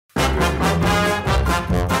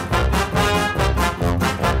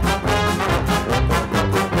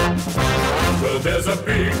a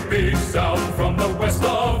big, big sound from the west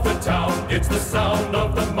of the town. It's the sound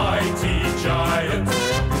of the mighty Giants.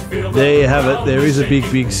 There you have it. There is a big,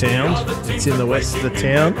 big sound. It's in the west of the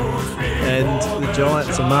town, and the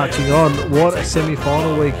Giants are marching on. What a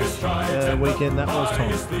semi-final weekend that was, Tom.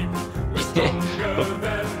 Yeah,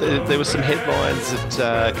 look, there were some headlines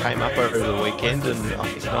that came up over the weekend, and I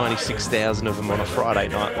think 96,000 of them on a Friday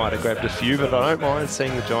night might have grabbed a few, but I don't mind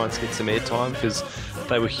seeing the Giants get some airtime because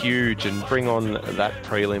they were huge and bring on that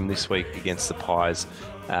prelim this week against the Pies.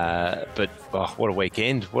 But what a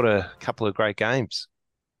weekend. What a couple of great games.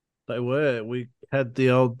 They were. We had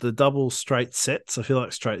the double straight sets. I feel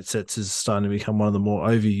like straight sets is starting to become one of the more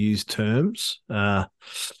overused terms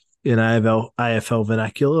in AFL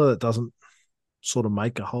vernacular. That doesn't sort of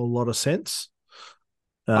make a whole lot of sense.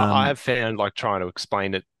 I have found trying to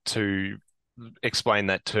explain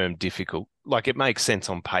that term difficult. Like it makes sense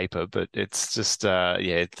on paper, but it's just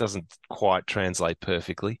it doesn't quite translate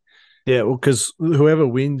perfectly. Yeah, well, because whoever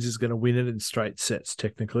wins is going to win it in straight sets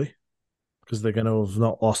technically, because they're going to have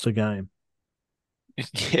not lost a game.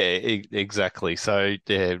 Yeah, exactly. So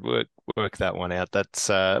yeah, work that one out. That's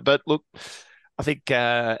but look, I think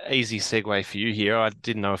easy segue for you here. I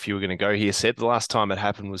didn't know if you were going to go here, Seb. The last time it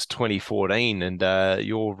happened was 2014, and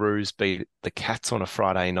your Roos beat the Cats on a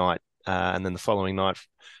Friday night, and then the following night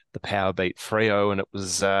the Power beat Freo, and it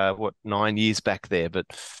was 9 years back there. But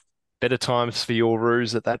better times for your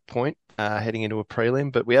Roos at that point, heading into a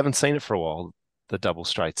prelim. But we haven't seen it for a while. The double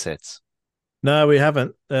straight sets. No, we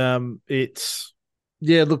haven't. Look,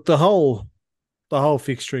 the whole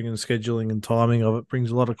fixturing and scheduling and timing of it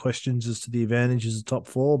brings a lot of questions as to the advantages of top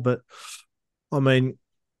four. But I mean,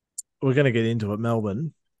 we're going to get into it.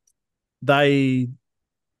 Melbourne, you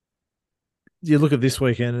look at this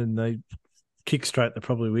weekend and they kick straight, they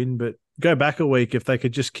probably win. But go back a week, if they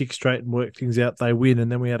could just kick straight and work things out, they win.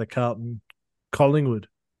 And then we had a Carlton Collingwood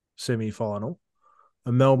semi-final,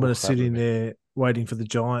 and Melbourne are sitting there waiting for the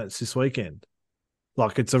Giants this weekend.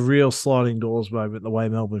 Like, it's a real sliding doors moment the way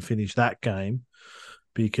Melbourne finished that game,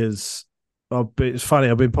 because it's funny,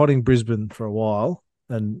 I've been potting Brisbane for a while,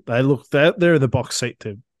 and they're in the box seat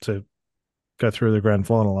to go through the grand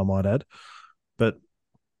final, I might add. But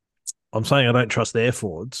I'm saying I don't trust their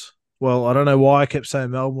forwards. Well, I don't know why I kept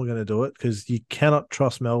saying Melbourne were going to do it, because you cannot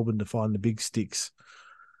trust Melbourne to find the big sticks.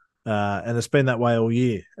 And it's been that way all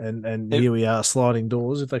year. And here we are, sliding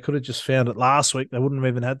doors. If they could have just found it last week, they wouldn't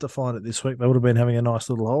have even had to find it this week. They would have been having a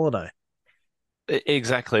nice little holiday.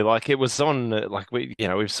 Exactly. Like it was on,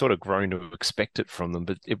 we've sort of grown to expect it from them,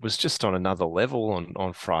 but it was just on another level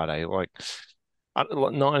on Friday. Like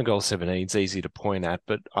 9 goals, 17 is easy to point at,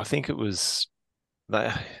 but I think it was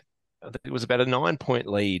about a 9-point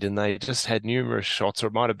lead, and they just had numerous shots, or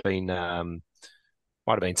it might have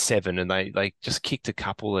been 7, and they just kicked a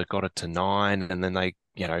couple that got it to 9, and then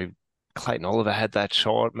Clayton Oliver had that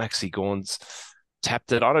shot. Maxi Gawn's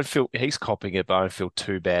tapped it. I don't feel he's copying it, but I don't feel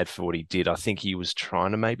too bad for what he did. I think he was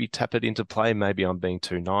trying to maybe tap it into play. Maybe I'm being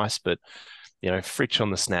too nice, but Fritsch on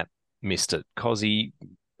the snap missed it. Cozzy,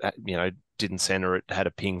 didn't center it, had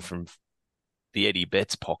a ping from the Eddie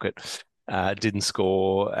Betts pocket, didn't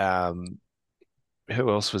score. Who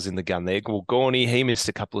else was in the gun there? Well, Gorney, he missed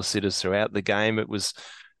a couple of sitters throughout the game. It was,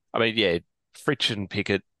 Fritsch and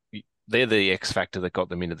Pickett, they're the X factor that got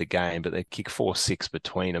them into the game, but they kick 4-6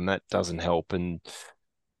 between them. That doesn't help. And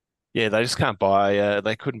they just can't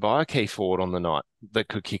they couldn't buy a key forward on the night that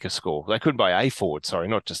could kick a score. They couldn't buy a forward, sorry,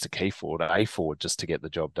 not just a key forward, a forward just to get the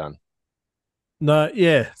job done. No,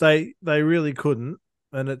 yeah, they really couldn't.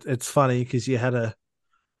 And it's funny because you had a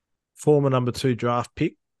former number 2 draft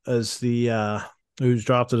pick as who's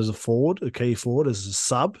drafted as a forward, a key forward, as a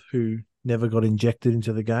sub who never got injected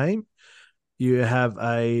into the game. You have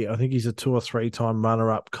I think he's a 2 or 3-time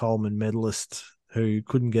runner-up Coleman medalist who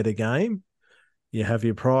couldn't get a game. You have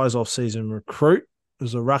your prize off-season recruit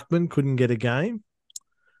as a ruckman, couldn't get a game.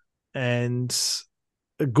 And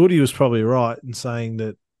Goody was probably right in saying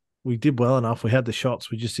that we did well enough. We had the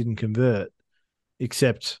shots, we just didn't convert.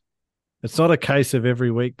 Except it's not a case of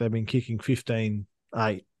every week they've been kicking 15-8.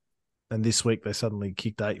 And this week they suddenly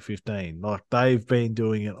kicked 8-15. Like, they've been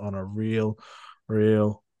doing it on a real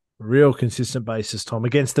consistent basis, Tom,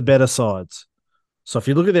 against the better sides. So if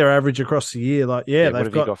you look at their average across the year, what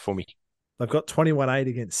have you got for me? They've got 21-8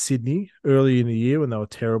 against Sydney early in the year when they were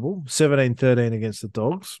terrible. 17-13 against the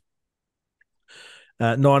Dogs.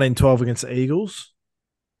 19-12 against the Eagles.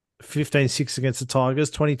 15-6 against the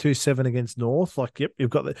Tigers. 22-7 against North. You've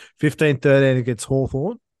got the 15-13 against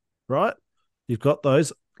Hawthorn, right? You've got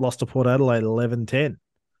those. Lost to Port Adelaide 11-10.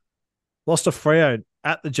 Lost to Freo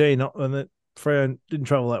at the G, and Freo didn't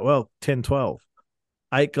travel that well, 10-12.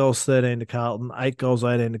 8 goals 13 to Carlton, 8 goals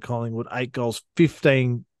 18 to Collingwood, 8 goals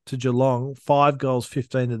 15 to Geelong, 5 goals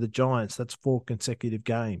 15 to the Giants. That's 4 consecutive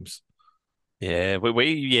games. Yeah,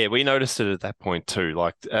 we noticed it at that point too.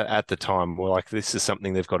 Like at the time, we're like, this is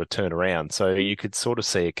something they've got to turn around. So you could sort of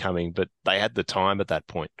see it coming, but they had the time at that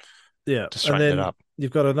point Yeah. to And straighten it then up.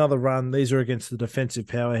 you've got another run. These are against the defensive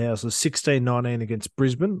powerhouses. 16-19 against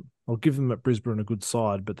Brisbane. I'll give them at Brisbane a good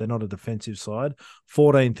side, but they're not a defensive side.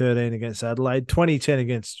 14-13 against Adelaide. 20-10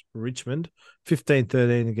 against Richmond.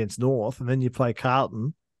 15-13 against North. And then you play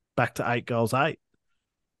Carlton back to 8 goals 8.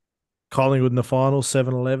 Collingwood in the final,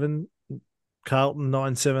 7-11. Carlton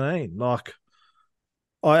 9-17. Like,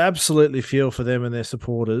 I absolutely feel for them and their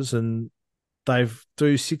supporters, and they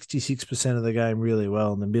do 66% of the game really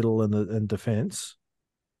well in the middle and defence.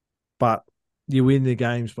 But you win the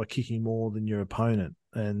games by kicking more than your opponent.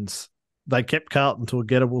 And they kept Carlton to a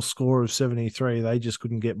gettable score of 73. They just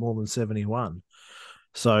couldn't get more than 71.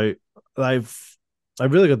 So they've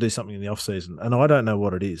really got to do something in the offseason. And I don't know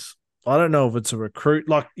what it is. I don't know if it's a recruit.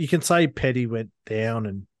 Like, you can say Petty went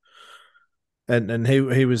down and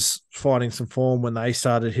he was finding some form when they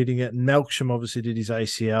started hitting it. And Melksham obviously did his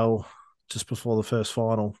ACL just before the first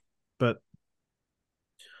final. But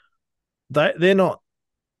they're not,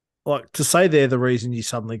 like, to say they're the reason you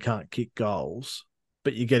suddenly can't kick goals,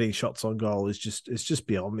 but you're getting shots on goal it's just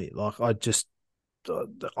beyond me. Like, I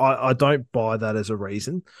don't buy that as a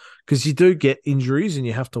reason, because you do get injuries and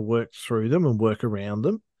you have to work through them and work around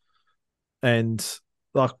them. And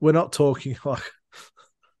like, we're not talking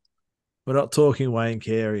Wayne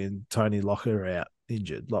Carey and Tony Locker out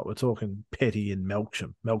injured. Like, we're talking Petty and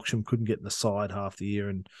Melksham. Melksham couldn't get in the side half the year,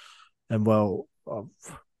 and well,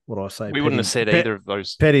 what do I say? We wouldn't have said either of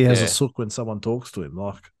those. Petty has a sook when someone talks to him.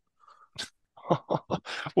 Like,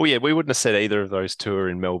 well, yeah, we wouldn't have said either of those two are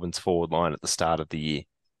in Melbourne's forward line at the start of the year.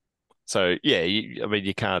 So yeah, I mean,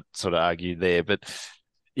 you can't sort of argue there. But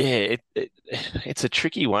yeah, it's a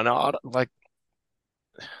tricky one.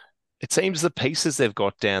 It seems the pieces they've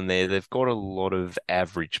got down there, they've got a lot of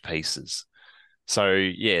average pieces. So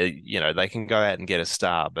yeah, they can go out and get a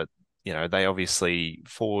star, but they obviously,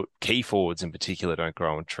 for key forwards in particular, don't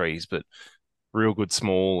grow on trees, but real good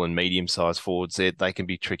small and medium-sized forwards, they can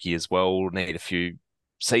be tricky as well. Need a few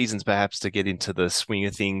seasons perhaps to get into the swing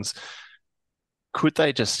of things. Could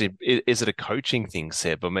they just? Is it a coaching thing,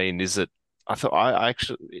 Seb? I mean, is it? I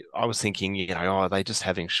was thinking, are they just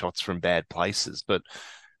having shots from bad places? But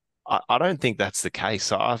I don't think that's the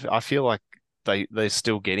case. I feel like they're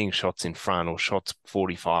still getting shots in front or shots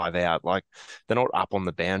 45 out. Like, they're not up on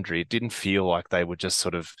the boundary. It didn't feel like they were just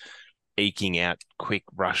sort of eking out quick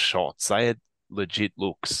rush shots. They had legit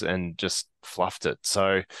looks and just fluffed it.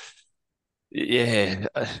 So yeah,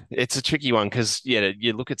 it's a tricky one because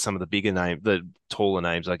you look at some of the bigger names, the taller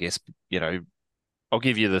names, I guess. I'll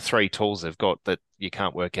give you the 3 tools they've got that you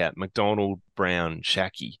can't work out: McDonald, Brown,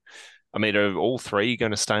 Shackey. I mean, are all 3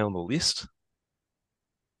 going to stay on the list?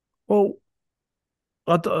 well,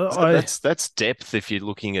 That's depth if you're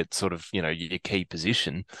looking at sort of your key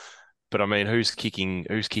position. But I mean, who's kicking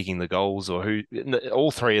the goals, or who?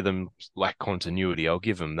 All 3 of them lack continuity. I'll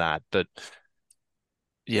give them that. But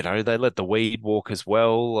they let the weed walk as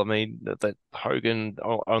well. I mean, that Hogan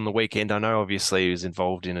on the weekend, I know obviously he was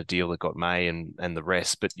involved in a deal that got May and the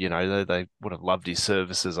rest, but they would have loved his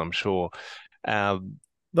services, I'm sure.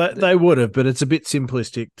 They would have, but it's a bit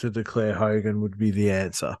simplistic to declare Hogan would be the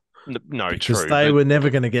answer. No, because true. They were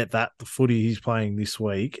never going to get the footy he's playing this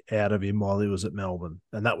week out of him while he was at Melbourne,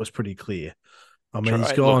 and that was pretty clear. I mean,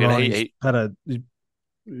 he's gone on. He's had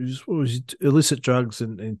illicit drugs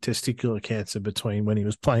and testicular cancer between when he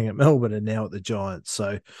was playing at Melbourne and now at the Giants.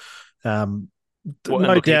 So, no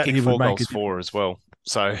doubt he would make 4 as well.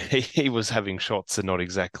 So he was having shots and not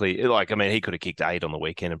exactly like. I mean, he could have kicked 8 on the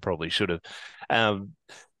weekend and probably should have.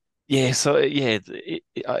 Yeah, so yeah,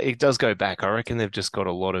 it does go back. I reckon they've just got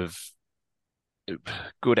a lot of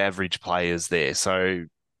good average players there. So,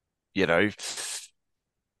 it's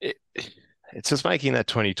just making that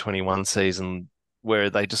 2021 season where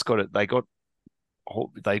they just got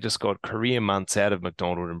career months out of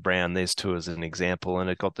McDonald and Brown. There's 2 as an example, and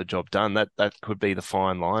it got the job done. That could be the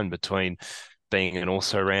fine line between being an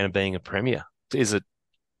also-ran and being a premier. Is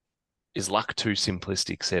luck too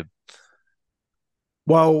simplistic, Seb?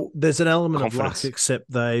 Well, there's an element of luck,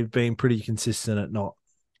 except they've been pretty consistent at not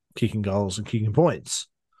kicking goals and kicking points.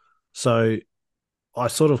 So I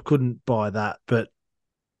sort of couldn't buy that, but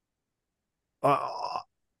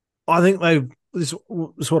I think this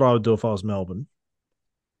is what I would do if I was Melbourne.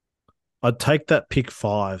 I'd take that pick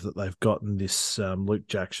 5 that they've got in this Luke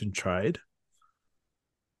Jackson trade,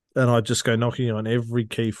 and I'd just go knocking on every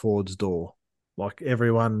key forward's door. Like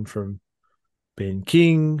everyone from Ben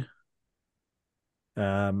King.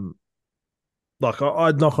 I'd knock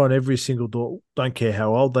on every single door. Don't care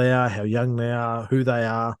how old they are, how young they are, who they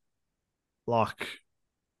are. Like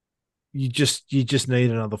you just need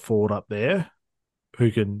another forward up there who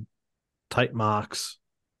can take marks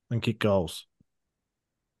and kick goals.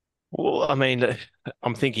 Well, I mean,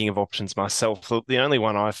 I'm thinking of options myself. The only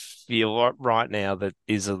one I feel like right now that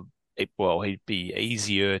is he'd be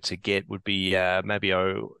easier to get would be maybe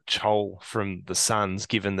Chol from the Suns,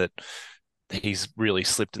 given that he's really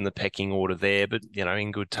slipped in the pecking order there, but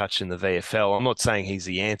in good touch in the VFL. I'm not saying he's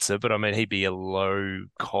the answer, but I mean he'd be a low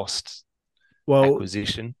cost Well,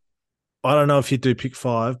 acquisition. I don't know if you do pick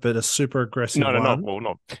 5, but a super aggressive No, one.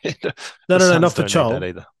 not. No, not for don't need that Chol.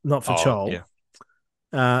 either. Not for Oh, Chol. yeah.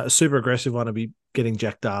 A super aggressive one would be getting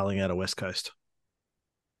Jack Darling out of West Coast.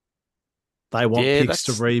 They want Yeah, picks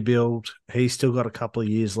to rebuild. He's still got a couple of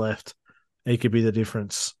years left. He could be the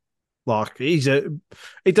difference. Like he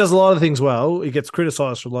does a lot of things well. He gets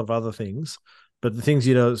criticised for a lot of other things, but the things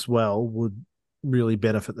he does well would really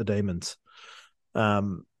benefit the Demons. I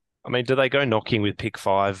mean, do they go knocking with pick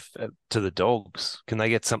 5 to the Dogs? Can they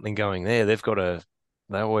get something going there?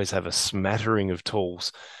 They always have a smattering of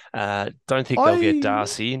tools. Don't think they'll get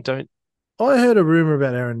Darcy and don't. I heard a rumor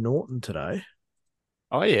about Aaron Norton today.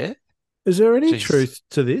 Oh yeah, is there any truth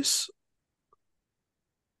to this?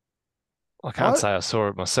 I can't say I saw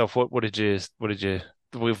it myself. What did you?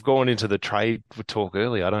 We've gone into the trade talk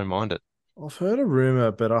early. I don't mind it. I've heard a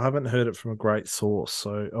rumor, but I haven't heard it from a great source,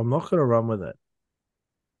 so I'm not going to run with it.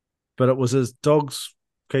 But it was as Dogs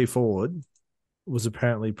key forward was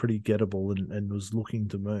apparently pretty gettable and was looking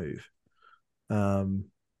to move.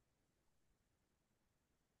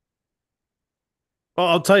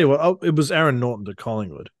 I'll tell you what, it was Aaron Norton to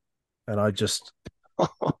Collingwood, and I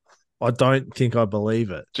don't think I believe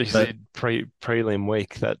it. Geez, prelim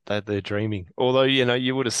week that they're dreaming. Although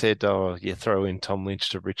you would have said, oh, you throw in Tom Lynch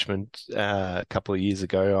to Richmond a couple of years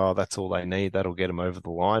ago. Oh, that's all they need. That'll get them over the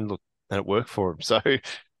line. Look, and it worked for them. So,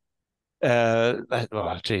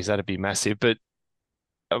 that'd be massive. But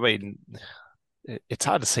I mean, it's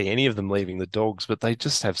hard to see any of them leaving the Dogs, but they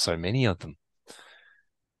just have so many of them.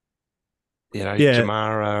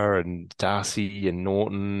 Jamara and Darcy and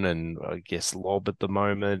Norton and I guess Lobb at the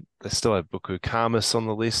moment. They still have Buku Kamis on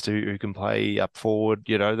the list who can play up forward.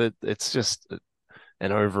 That it's just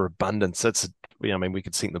an overabundance. We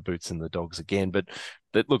could sink the boots in the Dogs again, but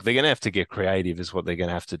look, they're going to have to get creative is what they're going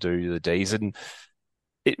to have to do, the D's. And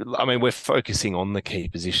we're focusing on the key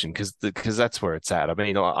position because that's where it's at. I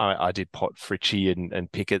mean, I did pot Fritchie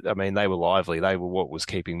and Pickett. I mean, they were lively. They were what was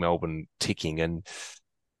keeping Melbourne ticking. And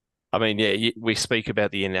I mean, yeah, we speak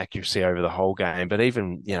about the inaccuracy over the whole game, but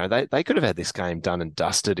even, they could have had this game done and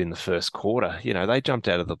dusted in the first quarter. They jumped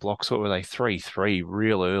out of the blocks. What were they? 3-3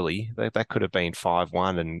 real early. That could have been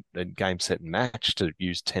 5-1 and game, set, and match, to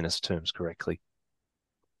use tennis terms correctly.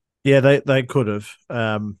 Yeah, they could have.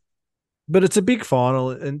 But it's a big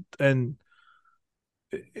final, and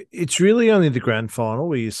it's really only the grand final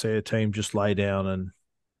where you see a team just lay down and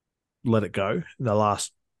let it go in the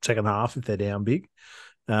last second half if they're down big.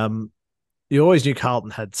 You always knew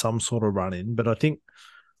Carlton had some sort of run in, but I think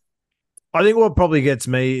what probably gets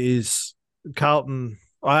me is Carlton.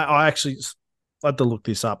 I actually had to look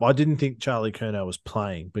this up. I didn't think Charlie Curnow was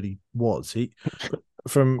playing, but he was.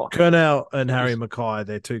 From Curnow and Harry Mackay,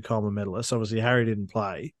 they're 2 Coleman medalists. Obviously, Harry didn't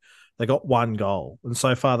play. They got 1 goal, and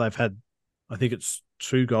so far they've had, I think it's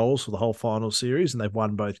 2 goals for the whole final series, and they've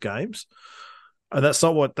won both games. And that's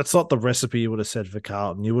not the recipe you would have said for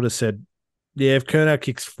Carlton. You would have said, yeah, if Curnow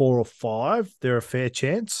kicks 4 or 5, they're a fair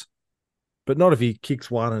chance, but not if he kicks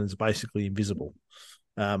 1 and is basically invisible.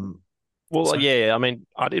 Yeah, I mean,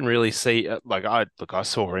 I didn't really see I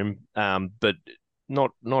saw him, but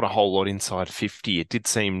not a whole lot inside 50. It did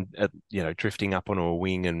seem, drifting up onto a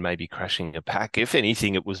wing and maybe crashing a pack. If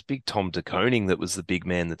anything, it was big Tom De Koning that was the big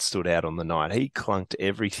man that stood out on the night. He clunked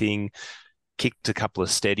everything, kicked a couple of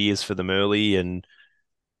steadiers for them early, and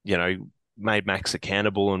made Max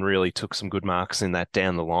accountable and really took some good marks in that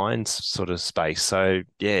down the lines sort of space. So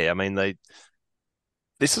yeah, I mean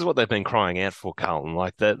this is what they've been crying out for, Carlton.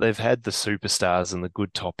 Like they've had the superstars and the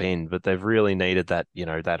good top end, but they've really needed that,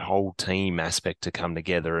 that whole team aspect to come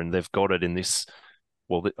together, and they've got it in this.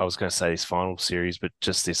 Well, I was going to say this final series, but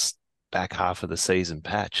just this back half of the season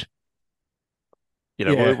patch.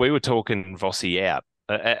 We were talking Vossi out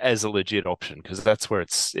as a legit option because that's where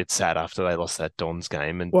it's sat after they lost that Dons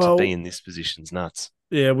game, and to be in this position's nuts.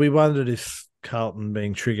 Yeah, we wondered if Carlton,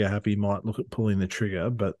 being trigger happy, might look at pulling the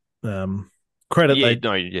trigger, but. Credit they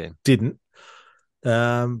didn't.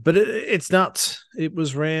 But it's nuts. It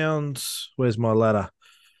was round. Where's my ladder?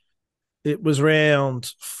 It was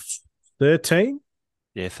round 13.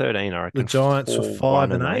 Yeah, 13, I The reckon. Giants were 4, 1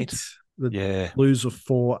 5 and and 8. 8. The Yeah. Blues were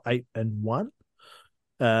 4, 8 and 1.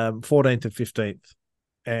 14th and 15th.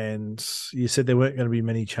 And you said there weren't going to be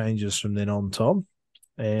many changes from then on, Tom.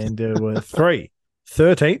 And there were three.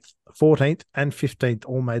 13th, 14th, and 15th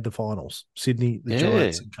all made the finals. Sydney, the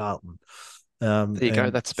Giants, Yeah. and Carlton. There you go.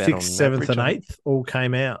 And That's about 6th, on 7th, average, and I think. 8th all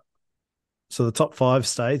came out. So the top 5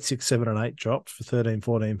 stayed, 6, 7, and 8 dropped for 13,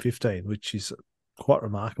 14, 15, which is quite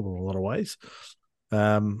remarkable in a lot of ways.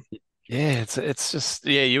 Yeah, it's just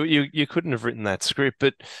you couldn't have written that script.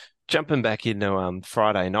 But jumping back into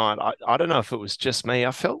Friday night, I don't know if it was just me.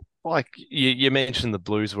 I felt like you mentioned the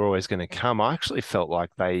Blues were always going to come. I actually felt like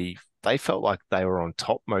they felt like they were on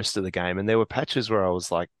top most of the game, and there were patches where I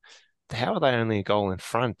was like, how are they only a goal in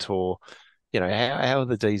front? Or, how are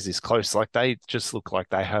the D's this close? Like they just looked like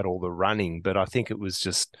they had all the running, but I think it was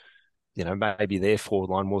just, maybe their forward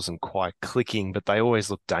line wasn't quite clicking, but they always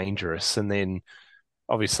looked dangerous. And then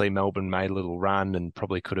obviously Melbourne made a little run and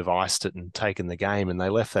probably could have iced it and taken the game, and they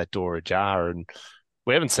left that door ajar. And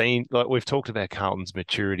we haven't seen, like, we've talked about Carlton's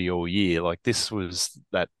maturity all year. Like this was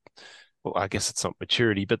that, well, I guess it's not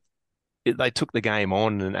maturity, but they took the game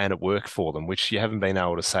on and it worked for them, which you haven't been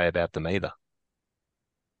able to say about them either.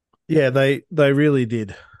 Yeah, they really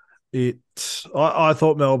did. I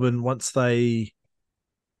thought Melbourne, once they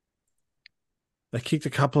kicked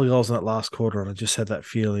a couple of goals in that last quarter, and I just had that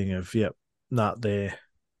feeling of, yep, nah, they're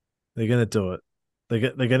going to do it. They're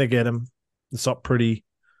going to get them. It's not pretty.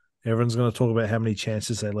 Everyone's going to talk about how many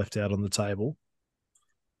chances they left out on the table.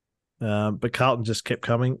 But Carlton just kept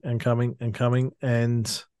coming and coming and coming,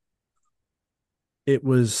 and it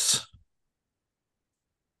was,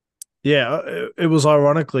 it was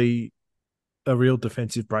ironically a real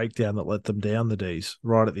defensive breakdown that let them down, the D's,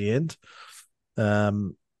 right at the end.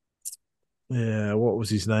 What was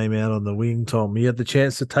his name out on the wing, Tom? He had the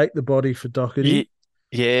chance to take the body for Doherty.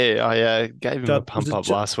 Yeah, I gave him a Was pump it up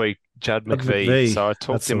last week, Judd Judd McVee. McVee? So I talked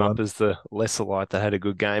That's the him up one. as the lesser light that had a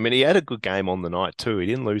good game, and he had a good game on the night too. He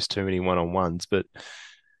didn't lose too many one-on-ones, but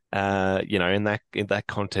in that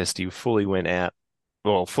contest, he fully went out,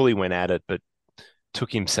 well, fully went at it, but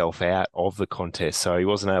took himself out of the contest, so he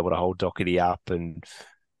wasn't able to hold Doherty up and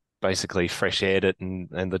basically fresh aired it, and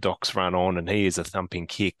the Doc's run on, and he is a thumping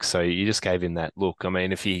kick. So you just gave him that look. I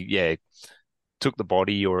mean, if he took the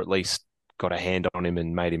body or at least got a hand on him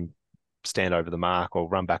and made him stand over the mark or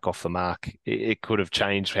run back off the mark, it could have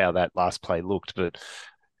changed how that last play looked. But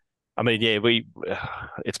I mean,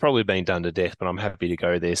 it's probably been done to death, but I'm happy to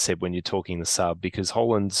go there, Seb, when you're talking the sub, because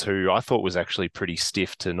Hollands, who I thought was actually pretty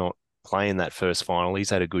stiff to not play in that first final, he's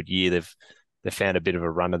had a good year. They've found a bit of a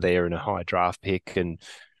runner there and a high draft pick, and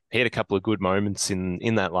he had a couple of good moments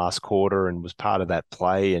in that last quarter and was part of that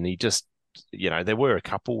play. And he just, there were a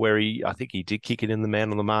couple where I think he did kick it in the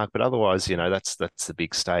man on the mark, but otherwise, that's the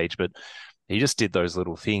big stage. But he just did those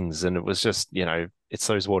little things, and it was just, it's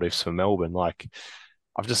those what ifs for Melbourne. Like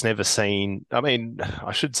I've just never seen. I mean,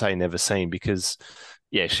 I should say never seen, because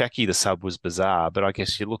Shaki the sub was bizarre, but I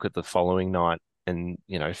guess you look at the following night and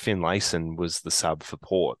Finlayson was the sub for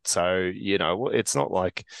Port, so it's not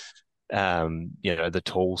like the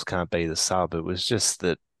tools can't be the sub. It was just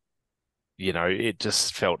that, it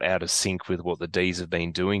just felt out of sync with what the D's have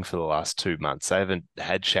been doing for the last 2 months. They haven't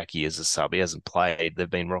had Shaki as a sub. He hasn't played. They've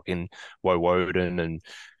been rocking Woden and,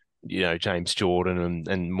 James Jordan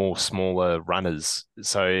and more smaller runners.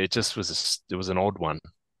 So it just it was an odd one.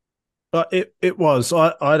 It was.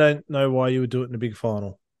 I don't know why you would do it in a big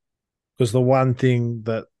final, because the one thing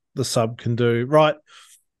that the sub can do, right?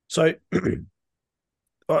 So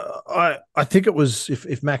I think it was,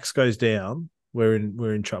 if Max goes down, we're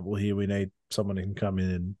in trouble here. We need someone who can come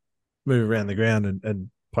in and move around the ground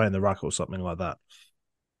and play in the ruck or something like that.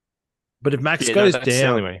 But if Max goes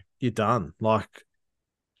down, you're done. Like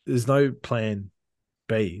there's no plan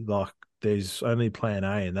B. Like there's only plan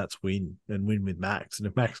A, and that's win with Max. And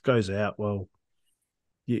if Max goes out, well,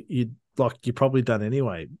 you're probably done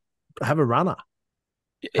anyway. Have a runner.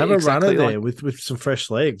 Have exactly, a runner there with some fresh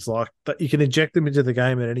legs. Like that, you can inject them into the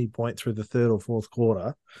game at any point through the third or fourth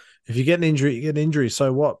quarter. If you get an injury, you get an injury.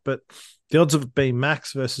 So what? But the odds of it being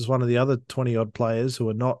Max versus one of the other 20 odd players who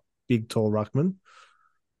are not big, tall ruckman,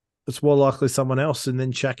 it's more likely someone else. And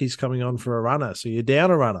then Shaki's coming on for a runner, so you're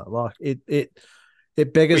down a runner. Like it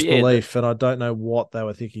beggars belief, and I don't know what they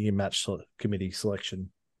were thinking in match committee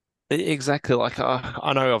selection. Exactly. Like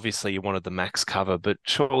I know obviously you wanted the Max cover, but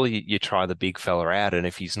surely you try the big fella out, and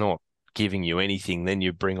if he's not giving you anything, then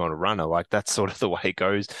you bring on a runner. Like that's sort of the way it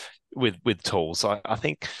goes with tools. I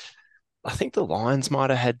think I think the Lions might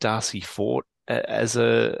have had Darcy Fort as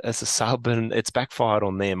a sub, and it's backfired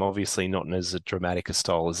on them. Obviously, not in as a dramatic a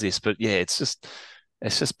style as this, but yeah, it's just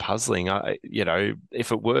puzzling.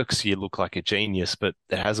 If it works, you look like a genius, but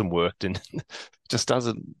it hasn't worked, and it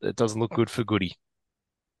doesn't look good for Goody.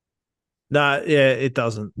 No, yeah, it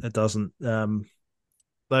doesn't. It doesn't.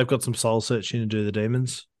 They've got some soul searching to do, the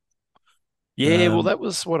Demons. Yeah, well, that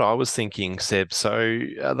was what I was thinking, Seb. So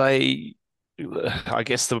are they? I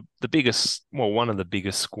guess the biggest, well, one of the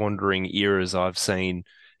biggest squandering eras I've seen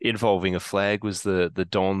involving a flag was the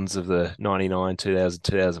Dons of the 99, 2000,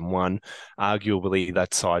 2001. Arguably,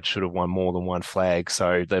 that side should have won more than one flag,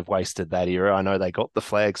 so they've wasted that era. I know they got the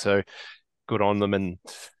flag, so good on them, and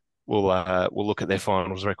we'll look at their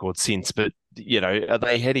finals record since. But are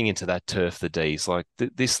they heading into that turf, the D's? Like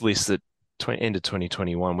this list that end of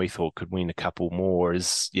 2021 we thought could win a couple more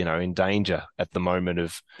is in danger at the moment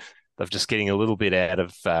of just getting a little bit out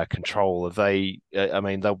of control. Have they? I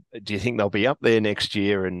mean, do you think they'll be up there next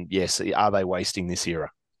year? And yes, are they wasting this era?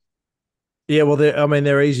 Yeah, well,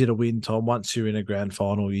 they're easy to win, Tom. Once you're in a grand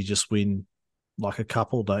final, you just win like a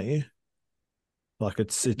couple, don't you? Like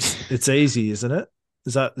it's easy, isn't it?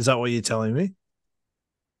 Is that what you're telling me?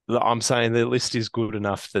 I'm saying the list is good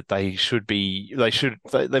enough that they've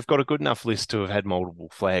got a good enough list to have had multiple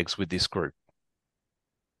flags with this group.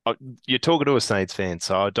 You're talking to a Saints fan,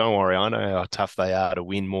 so don't worry. I know how tough they are to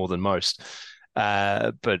win more than most.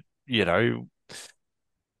 But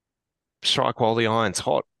strike while the iron's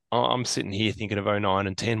hot. I'm sitting here thinking of 09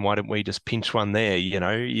 and 10. Why don't we just pinch one there? You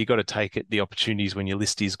got to take it, the opportunities when your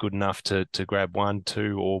list is good enough to grab one,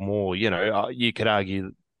 two, or more. You could argue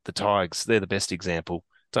the Tigers, they're the best example.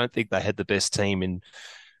 Don't think they had the best team in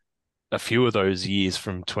a few of those years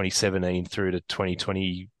from 2017 through to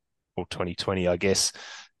 2020 or 2020, I guess.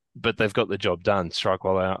 But they've got the job done. Strike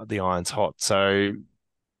while the iron's hot. So,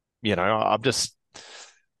 I'm just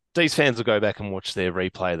these fans will go back and watch their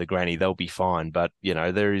replay of the granny. They'll be fine. But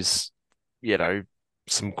there is,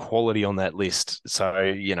 some quality on that list.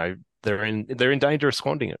 So they're in danger of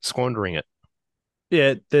squandering it.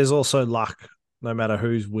 Yeah, there's also luck. No matter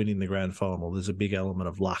who's winning the grand final, there's a big element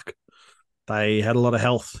of luck. They had a lot of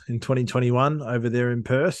health in 2021 over there in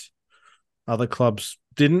Perth. Other clubs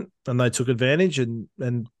didn't, and they took advantage. And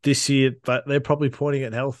this year, they're probably pointing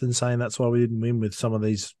at health and saying that's why we didn't win with some of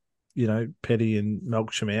these, Petty and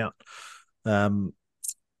Melksham out. The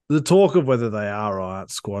talk of whether they are or aren't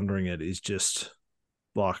squandering it is just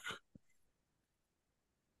like,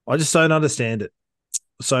 I just don't understand it.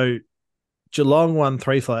 So Geelong won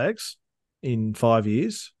 3 flags in 5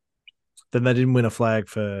 years. Then they didn't win a flag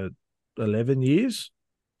for 11 years.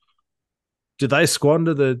 Did they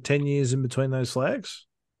squander the 10 years in between those flags?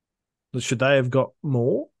 Should they have got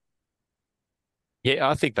more? Yeah,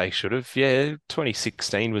 I think they should have. Yeah,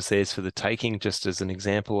 2016 was theirs for the taking, just as an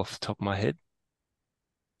example off the top of my head.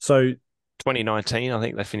 So 2019, I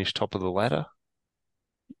think they finished top of the ladder.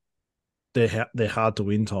 They're hard to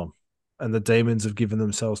win, Tom. And the Demons have given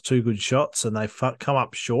themselves 2 good shots and they've come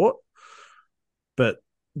up short. But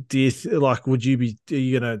do you are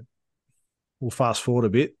you going to, we'll fast forward a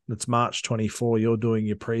bit. It's March 24. You're doing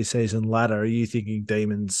your preseason ladder. Are you thinking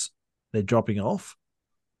Demons, they're dropping off?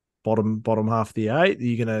 Bottom half of the 8? Are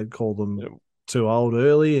you going to call them too old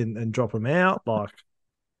early and drop them out?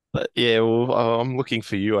 Yeah, well, I'm looking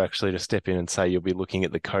for you actually to step in and say you'll be looking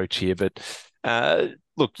at the coach here. But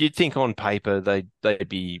look, you'd think on paper they'd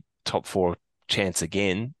be top 4 chance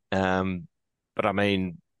again. But I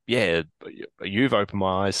mean, yeah, you've opened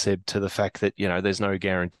my eyes, Seb, to the fact that there's no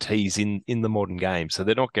guarantees in the modern game, so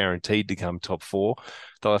they're not guaranteed to come top 4.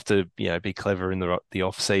 They'll have to be clever in the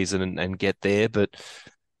off season and get there. But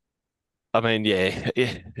I mean, yeah,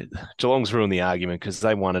 Geelong's ruined the argument because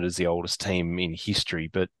they won it as the oldest team in history.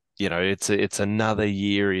 But it's another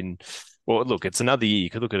year in. Well, look, it's another year. You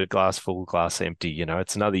could look at a glass full, glass empty.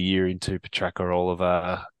 It's another year into Petrarca,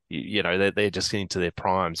 Oliver. They're just getting to their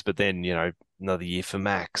primes. But then another year for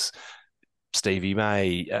Max, Stevie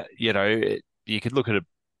May. You could look at it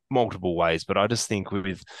multiple ways. But I just think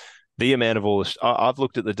with the amount of all I've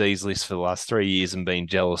looked at the D's list for the last 3 years and been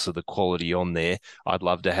jealous of the quality on there. I'd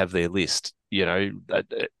love to have their list.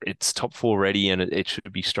 It's top 4 ready and it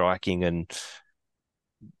should be striking. And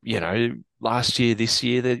last year, this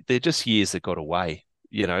year, they're just years that got away.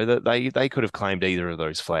 That they could have claimed either of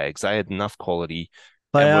those flags. They had enough quality.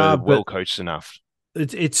 They were well coached enough.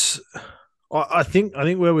 I think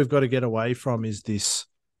where we've got to get away from is this.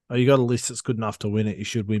 You got a list that's good enough to win it. You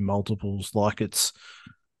should win multiples. Like it's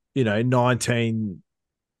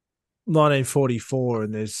 1944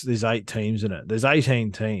 and there's 8 teams in it. There's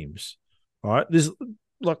 18 teams. All right.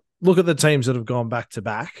 Look at the teams that have gone back to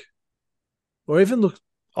back. or even look.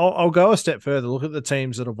 I'll go a step further. Look at the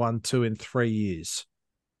teams that have won 2 in 3 years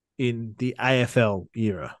in the AFL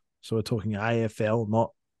era. So we're talking AFL,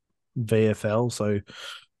 not VFL. So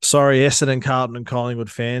sorry, Essendon, Carlton, and Collingwood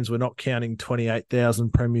fans, we're not counting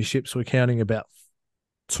 28,000 premierships. We're counting about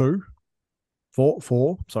 2,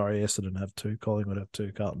 4. Sorry, Essendon have 2, Collingwood have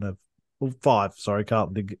 2, Carlton have 5. Sorry,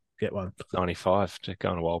 Carlton did get one. 95,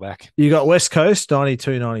 going a while back. You got West Coast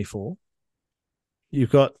 92, 94.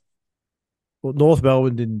 You've got North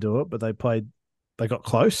Melbourne didn't do it, but they got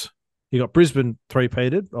close. You got Brisbane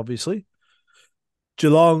three-peated, obviously.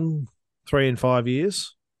 Geelong 3 in 5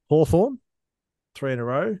 years. Hawthorn 3 in a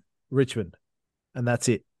row. Richmond, and that's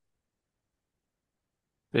it.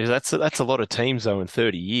 That's a lot of teams though in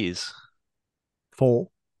 30 years. 4.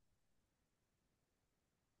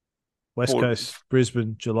 West Coast,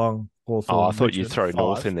 Brisbane, Geelong, Hawthorn. Oh, I thought you'd throw 5.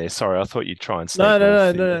 North in there. Sorry, I thought you'd try and sneak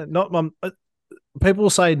No. Not people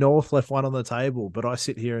say North left one on the table, but I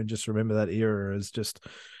sit here and just remember that era as just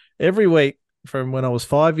every week from when I was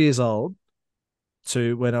 5 years old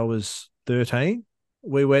to when I was 13,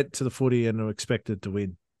 we went to the footy and were expected to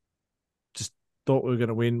win. Just thought we were going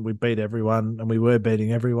to win. We beat everyone, and we were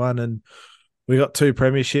beating everyone. And we got 2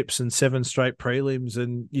 premierships and 7 straight prelims.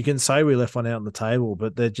 And you can say we left one out on the table,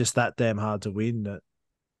 but they're just that damn hard to win that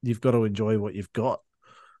you've got to enjoy what you've got.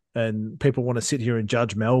 And people want to sit here and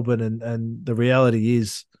judge Melbourne, and the reality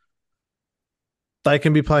is they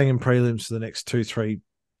can be playing in prelims for the next 2, 3,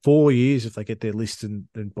 4 years if they get their list and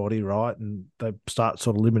body right, and they start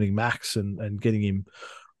sort of limiting Max and getting him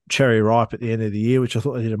cherry ripe at the end of the year, which I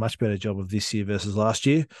thought they did a much better job of this year versus last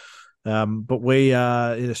year. But we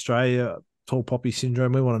in Australia, tall poppy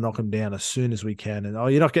syndrome, we want to knock them down as soon as we can. And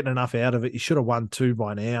you're not getting enough out of it. You should have won 2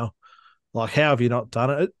 by now. Like, how have you not done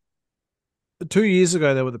it? 2 years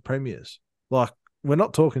ago, they were the premiers. Like, we're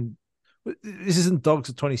not talking. This isn't Dogs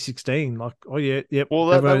of 2016. Like, oh yeah, yep. Well,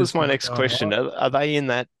 that was my next question. Are they in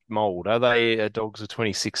that mold? Are they Dogs of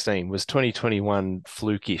 2016? Was 2021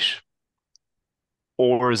 flukish,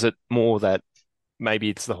 or is it more that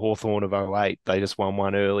maybe it's the Hawthorn of 08? They just won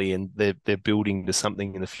one early, and they're building to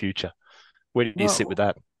something in the future. Where do you sit with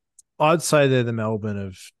that? I'd say they're the Melbourne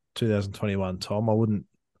of 2021, Tom. I wouldn't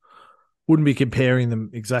be comparing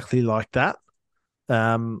them exactly like that.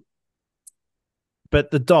 But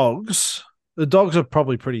the Dogs are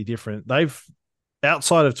probably pretty different. They've,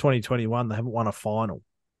 outside of 2021, they haven't won a final.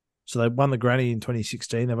 So they won the granny in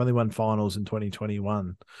 2016. They've only won finals in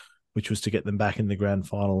 2021, which was to get them back in the grand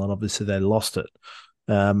final. And obviously they lost it.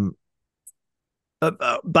 They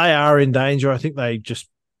are in danger. I think they just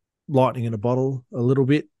lightning in a bottle a little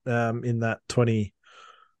bit in that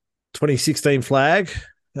 2016 flag.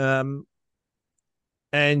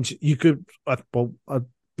 And you could,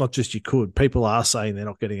 not just you could, people are saying they're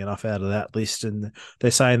not getting enough out of that list, and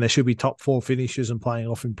they're saying they should be top 4 finishers and playing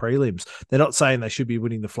off in prelims. They're not saying they should be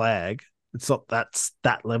winning the flag. It's not that's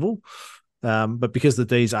that level. But because the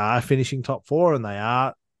D's are finishing top 4 and they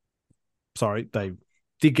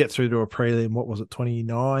did get through to a prelim, what was it,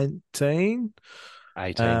 2019?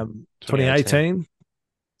 2018.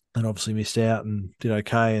 And obviously missed out and did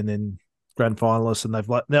okay, and then grand finalists, and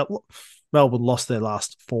now Melbourne lost their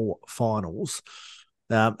last 4 finals.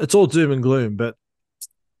 It's all doom and gloom, but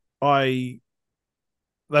they've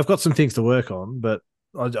got some things to work on. But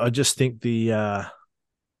I just think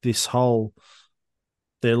this whole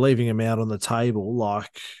they're leaving them out on the table,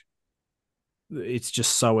 like it's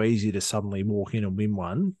just so easy to suddenly walk in and win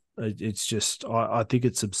one. It's just I think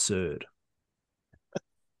it's absurd.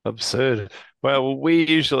 Absurd. Well, we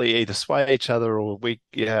usually either sway each other or we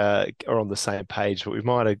are on the same page, but we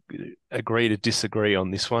might agree to disagree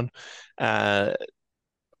on this one.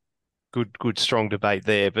 Good, strong debate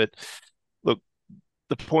there. But look,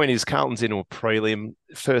 the point is Carlton's into a prelim,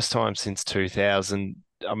 first time since 2000.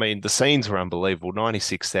 I mean, the scenes were unbelievable.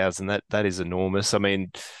 96,000, that is enormous. I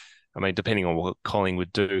mean, depending on what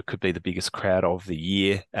Collingwood do, it could be the biggest crowd of the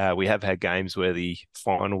year. We have had games where the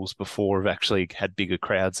finals before have actually had bigger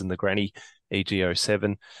crowds than the granny, e.g.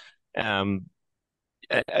 07.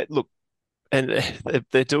 Look, and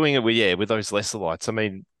they're doing it with those lesser lights. I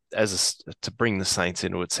mean, to bring the Saints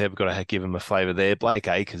into it, so we've got to give them a flavour there. Blake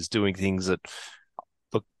Acres doing things that,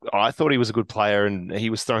 look, I thought he was a good player and he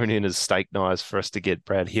was thrown in as steak knives for us to get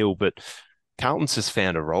Brad Hill, but Carlton's just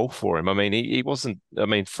found a role for him. I mean, he wasn't,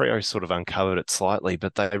 Freo sort of uncovered it slightly,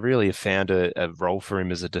 but they really have found a role for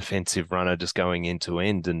him as a defensive runner, just going end to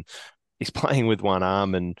end. And he's playing with one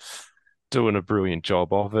arm and doing a brilliant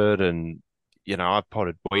job of it. And, I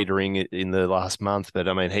potted Wiedering in the last month, but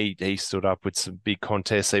I mean, he stood up with some big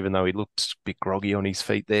contests, even though he looked a bit groggy on his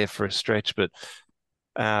feet there for a stretch. But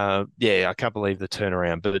I can't believe the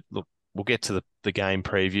turnaround. But look, we'll get to the game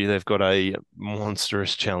preview. They've got a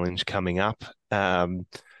monstrous challenge coming up. Well,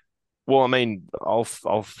 I mean, I'll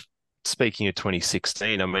speaking of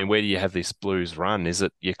 2016, I mean, where do you have this Blues run? Is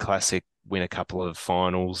it your classic win a couple of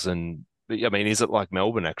finals? And I mean, is it like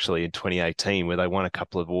Melbourne actually in 2018, where they won a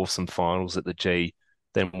couple of awesome finals at the G,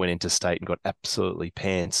 then went into state and got absolutely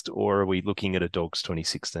pantsed? Or are we looking at a Dogs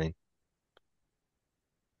 2016?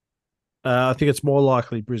 I think it's more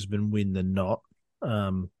likely Brisbane win than not.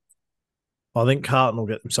 I think Carlton will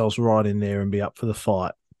get themselves right in there and be up for the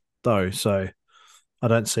fight, though. So I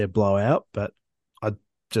don't see a blowout, but I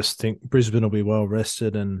just think Brisbane will be well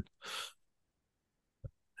rested and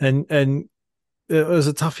it was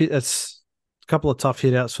a tough hit. It's a couple of tough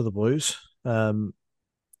hit outs for the Blues,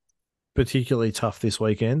 particularly tough this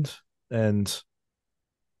weekend. And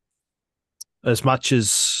as much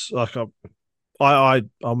as like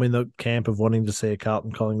I'm in the camp of wanting to see a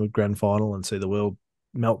Carlton Collingwood grand final and see the world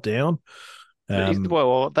melt down.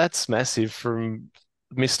 Well, that's massive from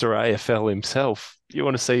Mr. AFL himself. You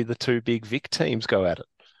want to see the two big Vic teams go at it.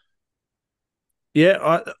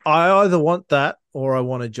 Yeah, I either want that or I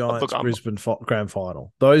want a Giants Brisbane grand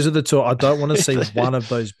final. Those are the two. I don't want to see one of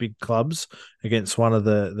those big clubs against one of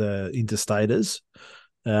the interstaters.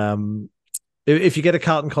 If you get a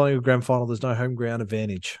Carlton Collingwood grand final, there's no home ground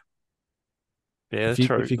advantage. Yeah,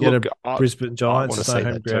 true. If you get a Brisbane Giants, there's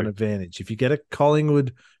no home ground advantage. If you get a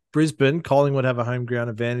Collingwood Brisbane, Collingwood have a home ground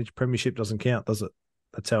advantage. Premiership doesn't count, does it?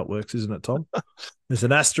 That's how it works, isn't it, Tom? There's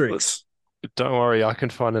an asterisk. Don't worry, I can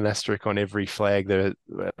find an asterisk on every flag that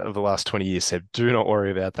of the last 20 years, Seb. Do not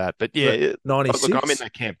worry about that. But yeah, 96. Look, I'm in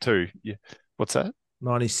that camp too. Yeah. What's that?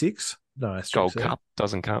 96? No, asterisk. Gold Cup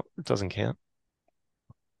doesn't count. It doesn't count.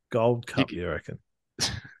 Gold Cup, you reckon?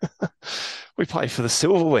 We play for the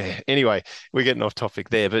silverware. Anyway, we're getting off topic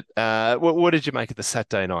there. But what did you make of the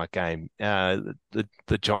Saturday night game?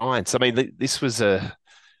 The Giants. I mean, this was a.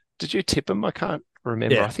 Did you tip them? I can't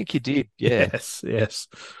remember. Yeah. I think you did. Yeah. Yes. It's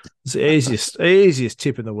the easiest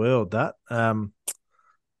tip in the world, that.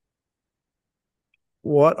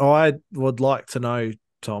 What I would like to know,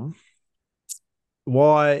 Tom,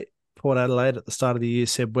 why Port Adelaide at the start of the year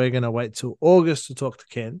said we're going to wait till August to talk to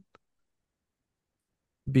Ken,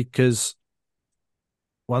 because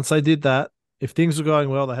once they did that, if things were going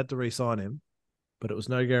well, they had to re-sign him, but it was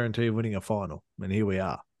no guarantee of winning a final. And here we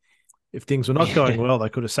are. If things were not going well, they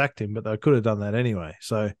could have sacked him, but they could have done that anyway.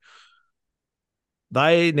 So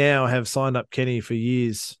they now have signed up Kenny for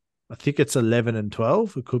years. I think it's 11 and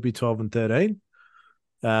 12. It could be 12 and 13.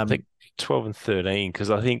 I think 12 and 13,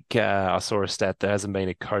 because I think I saw a stat there hasn't been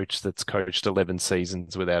a coach that's coached 11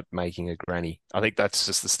 seasons without making a granny. I think that's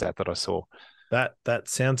just the stat that I saw. That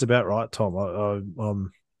sounds about right,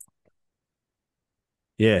 Tom.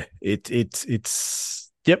 Yeah, it's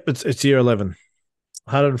year 11.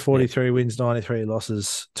 143 wins, 93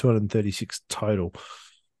 losses, 236 total.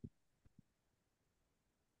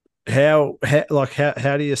 How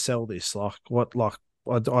do you sell this?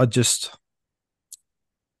 I just.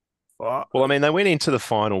 Well, I mean, they went into the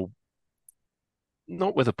final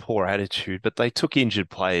not with a poor attitude, but they took injured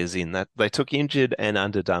players in. That they took injured and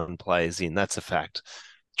underdone players in. That's a fact.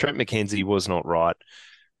 Trent McKenzie was not right.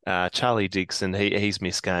 Charlie Dixon, he's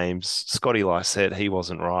missed games. Scotty Lycett, he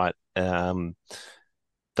wasn't right.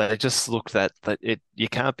 They just look that you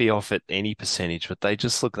can't be off at any percentage, but they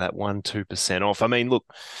just look that 1-2% off. I mean, look,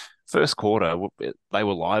 first quarter they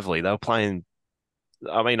were lively. They were playing.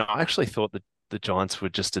 I mean, I actually thought that the Giants were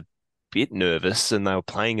just a bit nervous and they were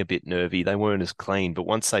playing a bit nervy. They weren't as clean, but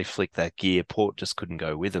once they flicked that gear, Port just couldn't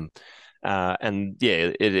go with them. And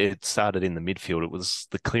yeah, it started in the midfield. It was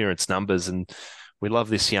the clearance numbers, and we love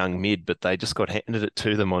this young mid, but they just got handed it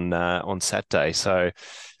to them on Saturday. So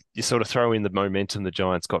you sort of throw in the momentum the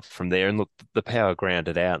Giants got from there, and look, the power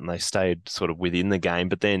grounded out and they stayed sort of within the game.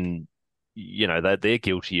 But then, you know, they're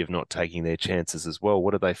guilty of not taking their chances as well.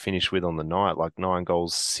 What did they finish with on the night? Like 9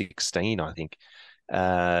 goals, 16, I think.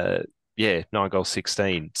 9 goals,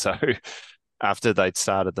 16. So after they'd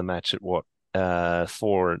started the match at what,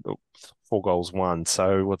 4 goals, 1.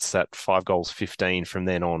 So what's that? 5 goals, 15 from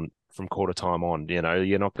then on, from quarter time on. You know,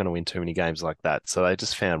 you're not going to win too many games like that. So they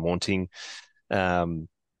just found wanting. And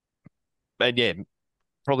yeah,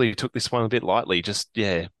 probably took this one a bit lightly. Just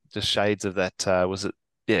shades of that. Was it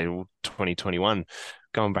 2021?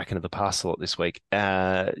 Going back into the past a lot this week.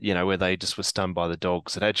 Where they just were stunned by the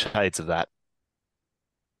Dogs. It had shades of that.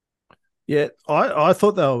 Yeah, I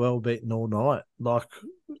thought they were well beaten all night. Like,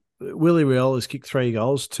 Willie Riola's kicked 3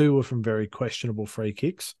 goals. 2 were from very questionable free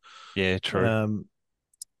kicks. Yeah, true.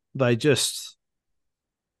 They just,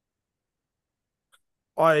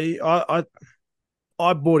 I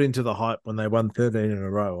I bought into the hype when they won 13 in a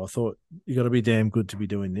row. I thought you got to be damn good to be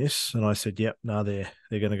doing this, and I said, "Yep, no, they're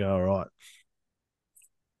going to go all right."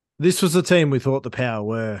 This was the team we thought the Power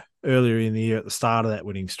were earlier in the year at the start of that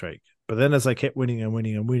winning streak. But then as they kept winning and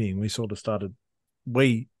winning and winning, we sort of started,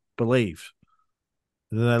 we believed.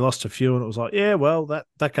 And then they lost a few, and it was like, yeah, well,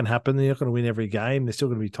 that can happen. They're not going to win every game. They're still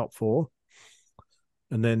going to be top four.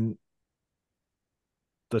 And then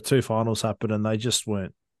the two finals happened, and they just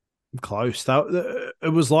weren't close.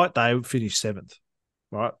 It was like they would finish seventh,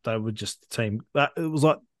 right? They were just the team. It was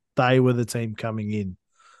like they were the team coming in,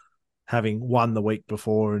 having won the week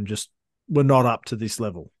before, and just were not up to this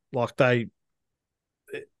level. Like they.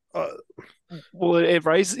 Well, it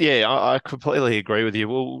raises. Yeah, I completely agree with you.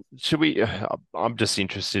 Well, should we? I'm just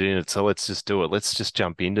interested in it, so let's just do it. Let's just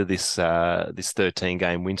jump into this 13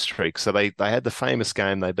 game win streak. So they had the famous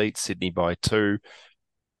game. They beat Sydney by 2.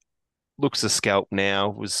 Looks a scalp now.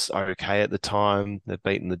 Was okay at the time. They've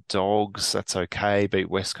beaten the Dogs. That's okay. Beat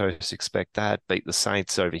West Coast. Expect that. Beat the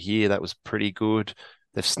Saints over here. That was pretty good.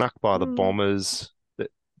 They've snuck by the Bombers.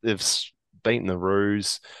 They've beaten the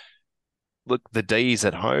Roos. Look, the D's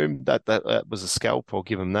at home, that was a scalp. I'll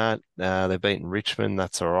give them that. They've beaten Richmond.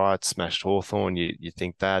 That's all right. Smashed Hawthorn. You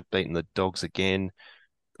think that. Beaten the Dogs again.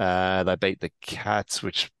 They beat the Cats,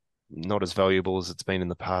 which not as valuable as it's been in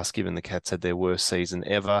the past, given the Cats had their worst season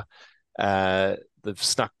ever. They've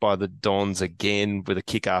snuck by the Dons again with a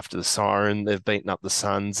kick after the siren. They've beaten up the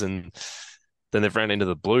Suns, and then they've ran into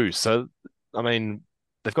the Blues. So, I mean,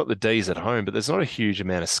 they've got the D's at home, but there's not a huge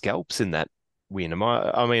amount of scalps in that win.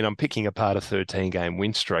 I'm picking apart a 13-game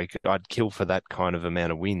win streak. I'd kill for that kind of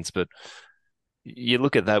amount of wins, but you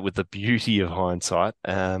look at that with the beauty of hindsight,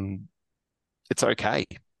 it's okay.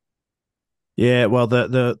 Yeah, well,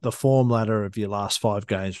 the form ladder of your last 5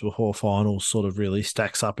 games before finals sort of really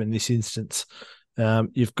stacks up in this instance.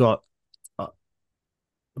 You've got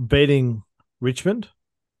beating Richmond,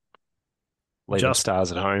 leaving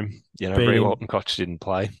Stars at home. Bree Walton-Koch didn't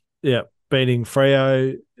play. Yeah, beating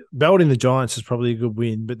Freo, belting the Giants is probably a good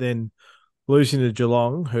win, but then losing to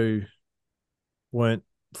Geelong, who weren't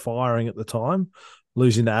firing at the time,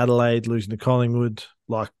 losing to Adelaide, losing to Collingwood,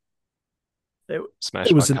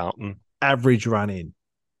 Smashed by Carlton. Average run in,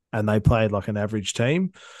 and they played like an average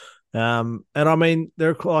team. And I mean,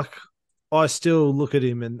 they're like, I still look at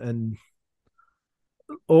him and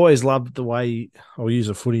always loved the way, I'll use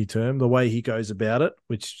a footy term, the way he goes about it,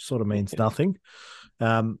 which sort of means nothing.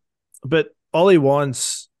 But Ollie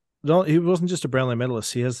Wines, he wasn't just a Brownlow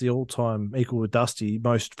medalist. He has the all-time, equal with Dusty,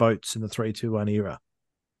 most votes in the 3-2-1 era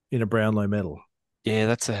in a Brownlow medal.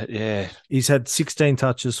 Yeah, He's had 16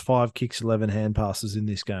 touches, 5 kicks, 11 hand passes in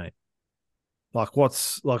this game.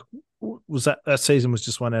 Was that season was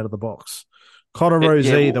just one out of the box. Connor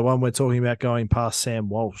Rozee, the one we're talking about going past Sam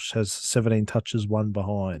Walsh, has 17 touches, 1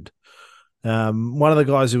 behind. One of the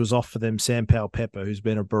guys who was off for them, Sam Powell-Pepper, who's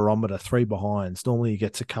been a barometer, 3 behinds. Normally he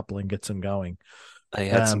gets a couple and gets them going. He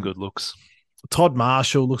had some good looks. Todd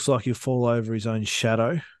Marshall looks like he'll fall over his own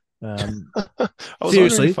shadow. I was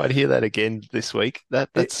wondering if I'd hear that again this week. That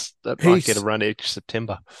might get a run each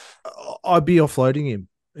September. I'd be offloading him.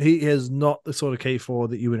 He is not the sort of key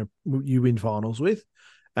forward that you win finals with,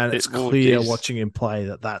 and it's clear watching him play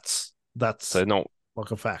that's so not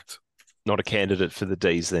like a fact. Not a candidate for the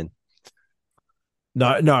D's then.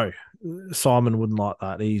 No, Simon wouldn't like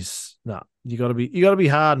that. You got to be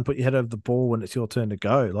hard and put your head over the ball when it's your turn to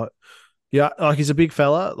go. He's a big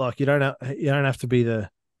fella. Like you don't have to be the.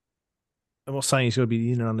 I'm not saying he's got to be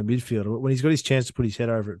the in and under midfielder, but when he's got his chance to put his head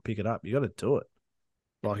over it and pick it up, you got to do it.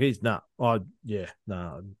 Like he's not for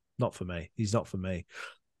me. He's not for me.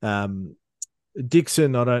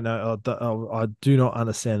 Dixon, I don't know. I do not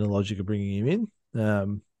understand the logic of bringing him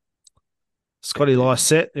in. Scotty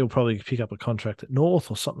Lycett, he'll probably pick up a contract at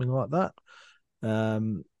North or something like that.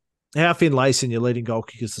 How Finlayson, your leading goal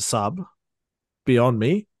kicker, is the sub, beyond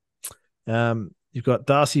me. You've got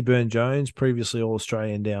Darcy Byrne-Jones, previously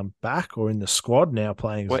All-Australian, down back or in the squad, now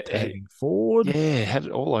playing as tagging forward. Yeah, had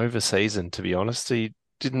it all over season, to be honest. He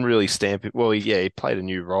didn't really stamp it. Well, he played a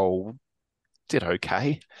new role. Did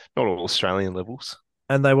okay. Not all Australian levels.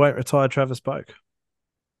 And they won't retire Travis Boak.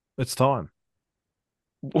 It's time.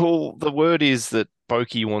 Well, the word is that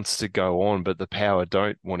Boakey wants to go on, but the Power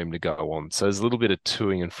don't want him to go on. So there's a little bit of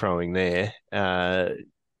toing and froing there.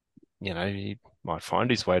 He might find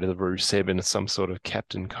his way to the Rouge 7 in some sort of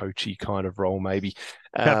captain coachy kind of role, maybe.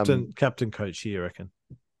 Captain coach here, I reckon.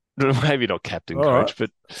 Maybe not captain coach,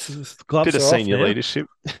 but a bit of senior leadership.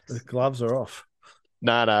 The gloves are off.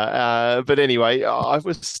 No. But anyway, I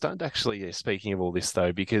was stunned actually, speaking of all this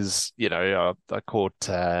though, because, I caught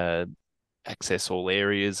Access All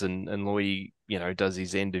Areas and Louis, does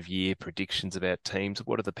his end of year predictions about teams.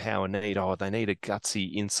 What do the Power need? Oh, they need a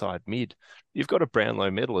gutsy inside mid. You've got a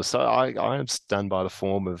Brownlow medalist. So I am stunned by the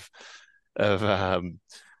form of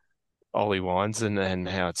Ollie Wines and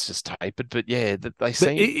how it's just tapered. But yeah, they But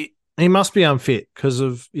seem. he must be unfit because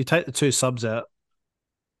of you take the two subs out.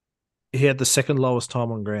 He had the second lowest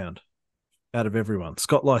time on ground out of everyone.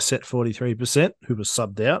 Scott Lysette 43%, who was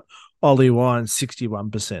subbed out. Ollie Wines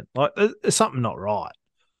 61%. Like there's something not right.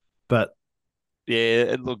 But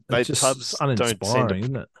Yeah, look, it's just clubs uninspiring,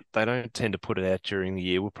 isn't it? they don't tend to put it out during the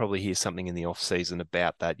year. We'll probably hear something in the off season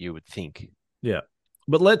about that, you would think. Yeah.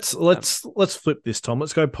 But let's flip this, Tom.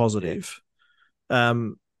 Let's go positive. Yeah.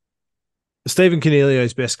 Stephen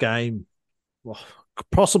Coniglio's best game, well,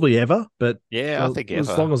 possibly ever, but yeah, I think as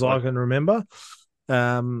ever. long as I can remember.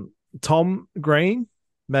 Tom Green,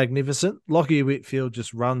 magnificent. Lockie Whitfield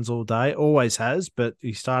just runs all day, always has, but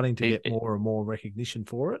he's starting to get more and more recognition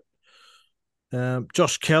for it.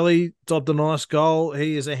 Josh Kelly dobbed a nice goal.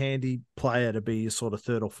 He is a handy player to be your sort of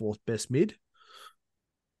third or fourth best mid.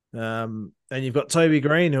 And you've got Toby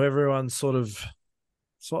Green, who everyone's sort of.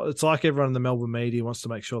 So it's like everyone in the Melbourne media wants to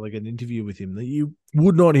make sure they get an interview with him. You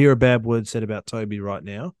would not hear a bad word said about Toby right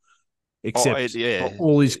now, except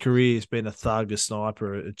all his career has been a thug, a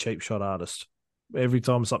sniper, a cheap shot artist. Every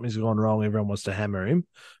time something's gone wrong, everyone wants to hammer him.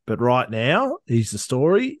 But right now, he's the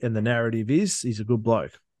story, and the narrative is he's a good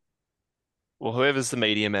bloke. Well, whoever's the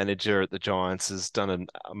media manager at the Giants has done an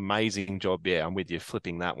amazing job. Yeah, I'm with you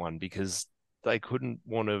flipping that one because they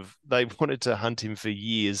wanted to hunt him for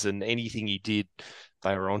years, and anything he did,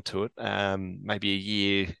 they were onto it. Maybe a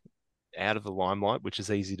year out of the limelight, which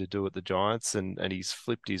is easy to do at the Giants, and he's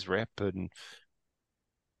flipped his rep. And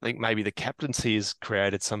I think maybe the captaincy has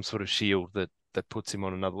created some sort of shield that puts him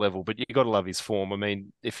on another level. But you got to love his form. I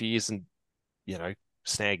mean, if he isn't,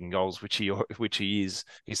 snagging goals, which he is,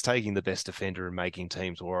 he's taking the best defender and making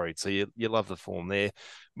teams worried. So you love the form there.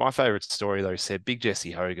 My favourite story though, said Big Jesse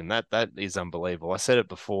Hogan. That is unbelievable. I said it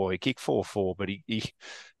before. He kicked 4-4, but he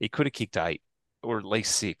could have kicked 8 or at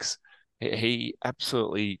least 6. He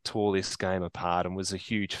absolutely tore this game apart and was a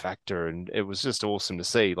huge factor. And it was just awesome to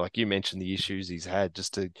see. Like you mentioned, the issues he's had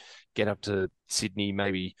just to get up to Sydney,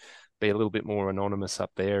 maybe be a little bit more anonymous up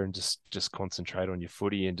there and just concentrate on your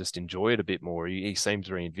footy and just enjoy it a bit more. He seems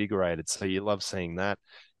reinvigorated. So you love seeing that.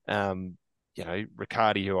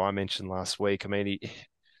 Riccardi, who I mentioned last week, I mean,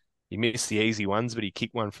 he missed the easy ones, but he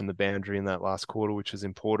kicked one from the boundary in that last quarter, which was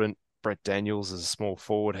important. Brett Daniels is a small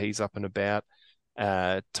forward. He's up and about.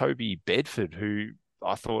 Toby Bedford, who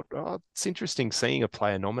I thought, it's interesting seeing a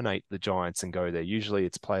player nominate the Giants and go there. Usually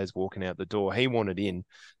it's players walking out the door. He wanted in,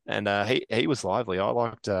 and he was lively. I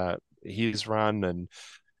liked his run, and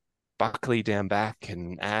Buckley down back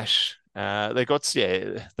and Ash.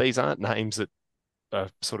 These aren't names that are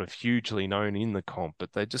sort of hugely known in the comp,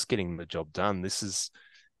 but they're just getting the job done. This is,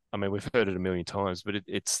 I mean, we've heard it a million times, but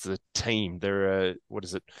it's the team. They're what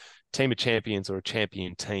is it? Team of champions or a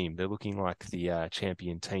champion team. They're looking like the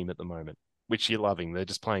champion team at the moment, which you're loving. They're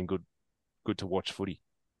just playing good to watch footy.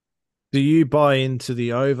 Do you buy into the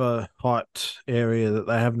overhyped area that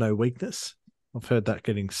they have no weakness? I've heard that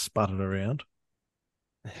getting sputtered around.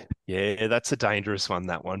 Yeah, that's a dangerous one,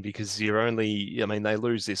 that one, because they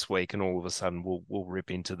lose this week and all of a sudden we'll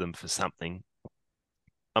rip into them for something.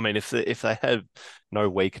 I mean, if they had no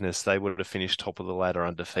weakness, they would have finished top of the ladder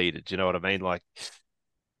undefeated. Do you know what I mean? Like,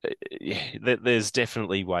 there's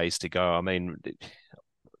definitely ways to go. I mean,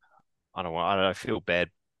 I don't feel bad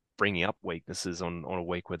bringing up weaknesses on a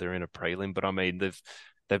week where they're in a prelim, but I mean,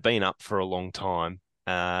 they've been up for a long time,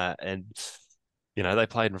 and they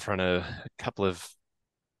played in front of a couple of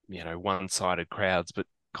one-sided crowds, but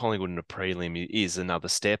Collingwood in a prelim is another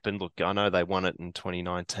step. And look, I know they won it in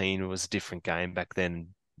 2019. It was a different game back then.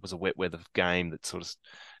 It was a wet weather game that sort of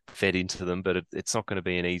fed into them, but it's not going to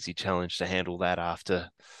be an easy challenge to handle that after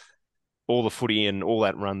all the footy and all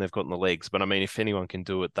that run they've got in the legs. But I mean, if anyone can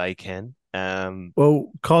do it, they can.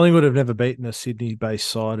 Well, Collingwood have never beaten a Sydney-based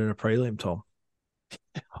side in a prelim, Tom.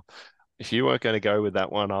 If you weren't going to go with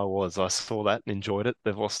that one, I was. I saw that and enjoyed it.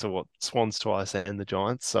 They've lost to Swans twice and the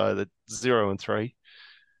Giants, so the 0-3.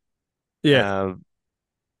 Yeah.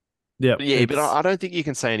 But I don't think you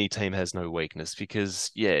can say any team has no weakness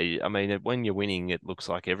because, I mean, when you're winning, it looks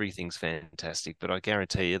like everything's fantastic. But I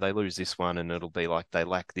guarantee you, they lose this one and it'll be like they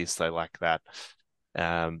lack this, they lack that.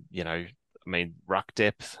 I mean, ruck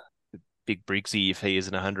depth, Big Briggsy, if he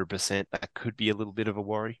isn't 100%, that could be a little bit of a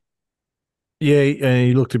worry. Yeah, and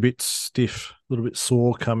he looked a bit stiff, a little bit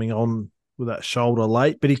sore coming on with that shoulder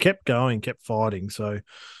late, but he kept going, kept fighting. So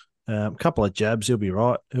a couple of jabs, he'll be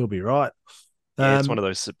right. Yeah, it's one Um, of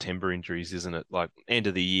those September injuries, isn't it? Like end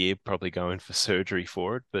of the year, probably going for surgery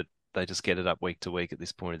for it, but they just get it up week to week at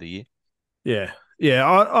this point of the year. yeah, yeah.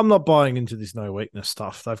 I'm not buying into this no weakness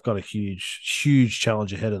stuff. They've got a huge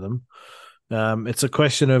challenge ahead of them. It's a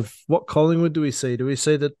question of what Collingwood do we see? Do we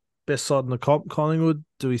see the best side in the comp, Collingwood?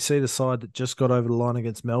 Do we see the side that just got over the line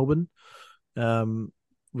against Melbourne, um,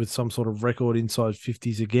 with some sort of record inside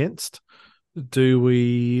 50s against? Do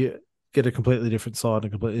we get a completely different side, a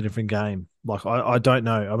completely different game? Like, I don't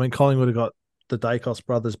know. I mean, Collingwood have got the Dacos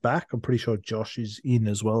brothers back. I'm pretty sure Josh is in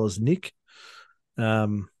as well as Nick.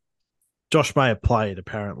 Um, Josh may have played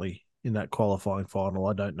apparently in that qualifying final.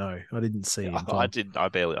 I don't know. I didn't see him. I did. I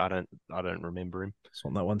don't remember him. Just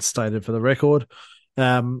want that one stated for the record.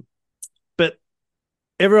 But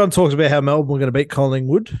everyone talks about how Melbourne were going to beat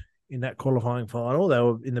Collingwood in that qualifying final. They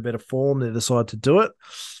were in the better form. They decided to do it,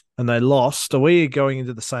 and they lost. Are we going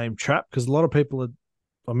into the same trap? Because a lot of people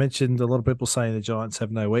I mentioned a lot of people saying the Giants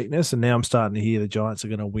have no weakness, and now I'm starting to hear the Giants are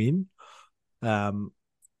going to win. They're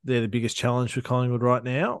the biggest challenge for Collingwood right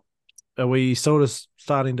now. Are we sort of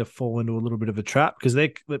starting to fall into a little bit of a trap because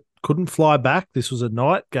they couldn't fly back? This was a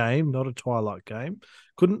night game, not a twilight game.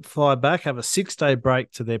 Couldn't fly back, have a 6-day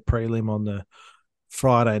break to their prelim on the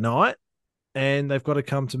Friday night, and they've got to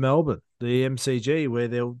come to Melbourne, the MCG, where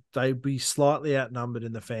they'll be slightly outnumbered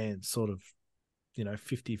in the fans, sort of,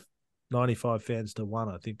 50, 95 fans to 1,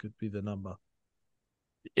 I think would be the number.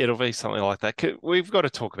 It'll be something like that. We've got to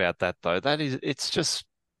talk about that though. It's just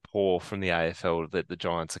poor from the AFL that the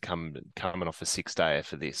Giants are coming off a 6-day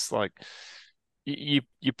for this. Like you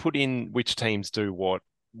put in which teams do what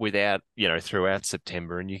without, throughout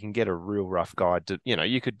September, and you can get a real rough guide to,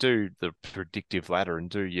 you could do the predictive ladder and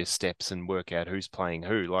do your steps and work out who's playing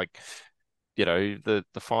who. Like, the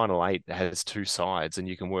final 8 has 2 sides, and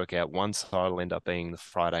you can work out one side will end up being the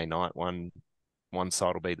Friday night one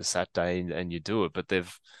side will be the Saturday, and you do it. But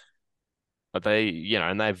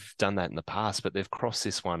and they've done that in the past, but they've crossed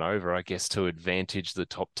this one over, I guess, to advantage the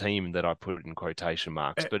top team that I put in quotation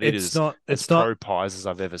marks. But It's not. as It's not. pro pies as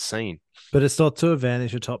I've ever seen. But it's not to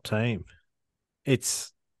advantage a top team.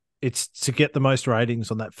 It's to get the most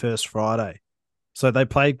ratings on that first Friday. So they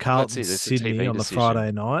played Carlton Sydney on the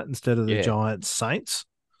Friday night instead of the Giants Saints.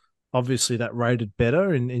 Obviously, that rated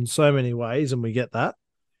better in so many ways, and we get that.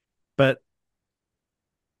 But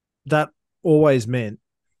that always meant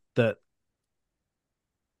that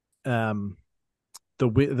the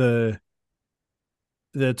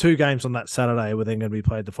 2 games on that Saturday were then going to be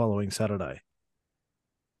played the following Saturday.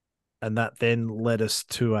 And that then led us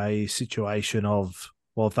to a situation of,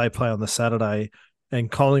 well, if they play on the Saturday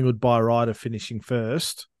and Collingwood by right of finishing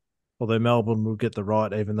first, although Melbourne will get the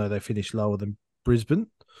right even though they finished lower than Brisbane,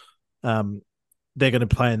 they're going to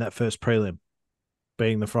play in that first prelim,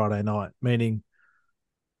 being the Friday night, meaning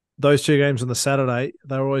those 2 games on the Saturday,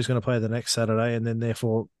 they were always going to play the next Saturday, and then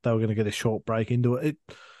therefore they were going to get a short break into it.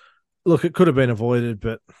 Look, it could have been avoided,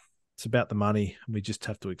 but it's about the money. We just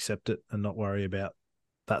have to accept it and not worry about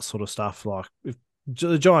that sort of stuff. Like, if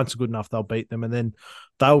the Giants are good enough, they'll beat them, and then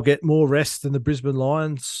they'll get more rest than the Brisbane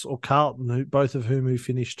Lions or Carlton, both of whom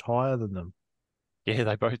finished higher than them. Yeah,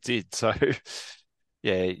 they both did. So,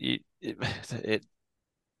 yeah, you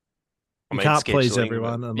can't please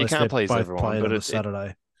everyone unless they both play on a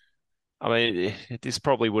Saturday. I mean, this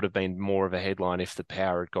probably would have been more of a headline if the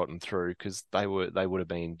Power had gotten through, because they would have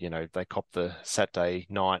been, they copped the Saturday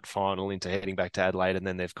night final into heading back to Adelaide, and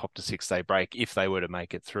then they've copped a 6-day break if they were to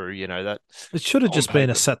make it through. That it should have just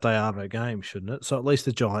been a Saturday Arvo game, shouldn't it? So at least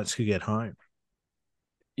the Giants could get home.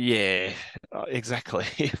 Yeah, exactly.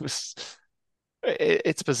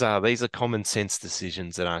 It's bizarre. These are common sense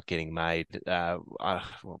decisions that aren't getting made.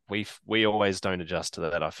 We always don't adjust to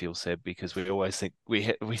that, I feel, Seb, because we always think we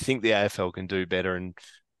think the AFL can do better and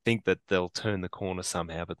think that they'll turn the corner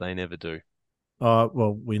somehow, but they never do.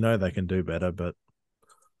 Well, we know they can do better, but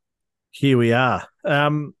here we are.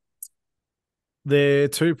 They're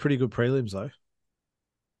 2 pretty good prelims, though.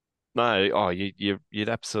 No, you'd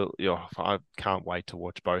absolutely. I can't wait to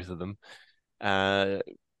watch both of them.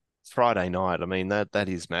 Friday night, I mean, that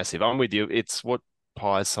is massive. I'm with you. It's what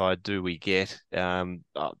Pies side do we get?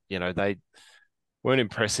 They weren't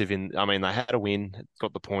impressive I mean, they had a win,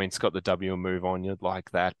 got the points, got the W and move on. You'd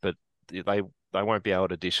like that, but they won't be able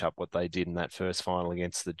to dish up what they did in that first final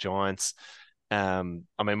against the Giants. I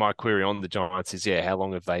mean, my query on the Giants is, how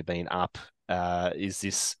long have they been up? Is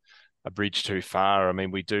this a bridge too far? I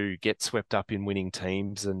mean, we do get swept up in winning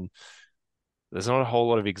teams, and there's not a whole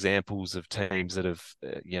lot of examples of teams that have,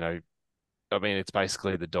 I mean, it's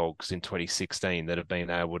basically the Dogs in 2016 that have been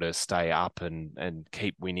able to stay up and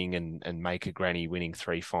keep winning and make a granny winning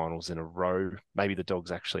 3 finals in a row. Maybe the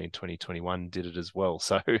Dogs actually in 2021 did it as well.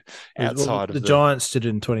 So Well, outside the of the Giants did it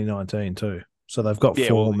in 2019 too. So they've got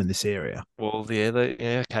yeah, well, form in this area.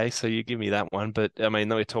 yeah, okay. So you give me that one, but I mean,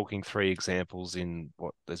 we're talking 3 examples in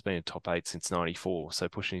what there's been a top 8 since '94, so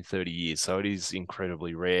pushing 30 years. So it is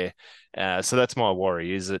incredibly rare. So that's my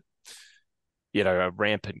worry: is that a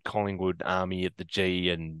rampant Collingwood army at the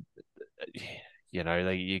G, and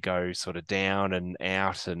you go sort of down and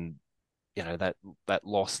out, and that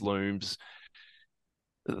loss looms.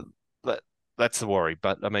 That that's the worry.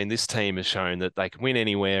 But I mean, this team has shown that they can win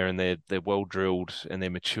anywhere, and they're well drilled and they're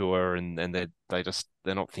mature, and they're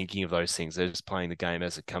not thinking of those things. They're just playing the game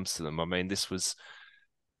as it comes to them. I mean, this was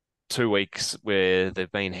 2 weeks where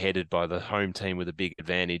they've been headed by the home team with a big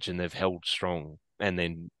advantage, and they've held strong, and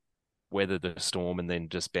then weather the storm and then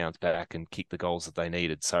just bounce back and kick the goals that they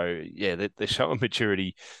needed. So yeah, they're showing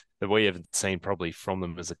maturity that we haven't seen probably from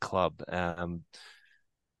them as a club.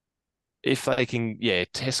 If they can,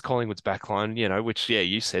 test Collingwood's backline, which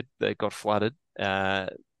you said they got flooded, and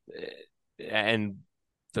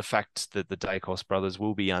the fact that the Dacos brothers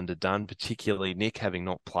will be underdone, particularly Nick having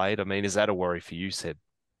not played. I mean, is that a worry for you, Seb?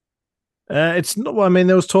 It's not. I mean,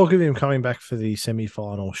 there was talk of him coming back for the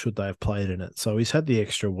semi-final should they have played in it. So he's had the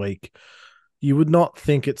extra week. You would not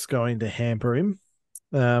think it's going to hamper him.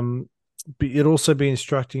 But you'd also be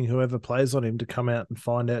instructing whoever plays on him to come out and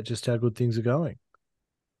find out just how good things are going.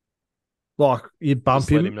 Like you'd bump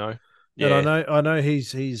Just him. let him know. And Yeah. I know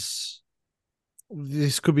he's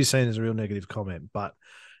this could be seen as a real negative comment, but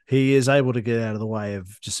he is able to get out of the way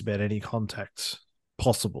of just about any contact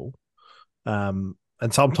possible.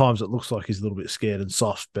 And sometimes it looks like he's a little bit scared and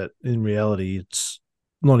soft, but in reality, it's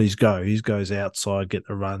not his go. He goes outside, get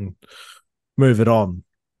the run, move it on.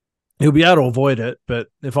 He'll be able to avoid it, but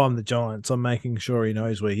if I'm the Giants, I'm making sure he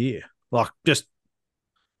knows we're here. Like, just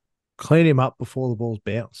clean him up before the ball's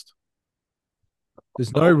bounced.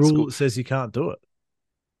 There's no Old rule school. that says you can't do it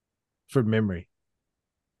from memory.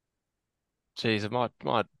 Geez, it might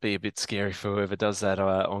be a bit scary for whoever does that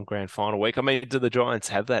on grand final week. I mean, do the Giants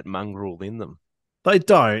have that mongrel in them? They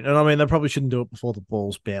don't. And I mean, they probably shouldn't do it before the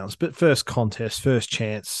ball's bounced. But first contest, first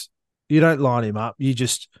chance, you don't line him up. You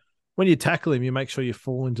just, when you tackle him, you make sure you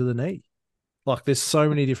fall into the knee. Like there's so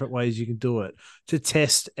many different ways you can do it to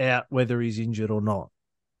test out whether he's injured or not.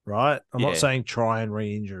 Right? I'm not Yeah. saying try and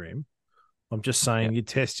re-injure him. I'm just saying Yeah. you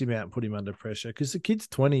test him out and put him under pressure because the kid's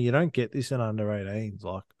 20. You don't get this in under 18s.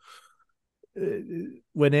 Like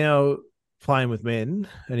we're now playing with men,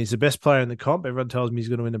 and he's the best player in the comp. Everyone tells me he's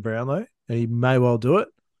going to win the Brownlow, and he may well do it,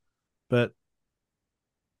 but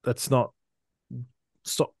that's not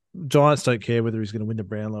stop. Giants don't care whether he's going to win the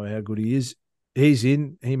Brownlow or how good he is. He's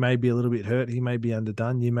in. He may be a little bit hurt. He may be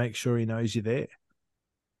underdone. You make sure he knows you're there.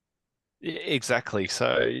 Exactly.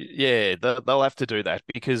 So yeah, they'll have to do that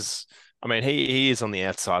because I mean he is on the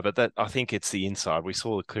outside, but that I think it's the inside. We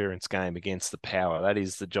saw the clearance game against the Power. That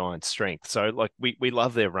is the Giants' strength. So like we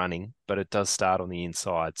love their running, but it does start on the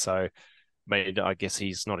inside. So I guess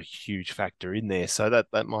he's not a huge factor in there. So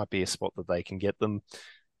that might be a spot that they can get them.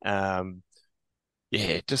 Um,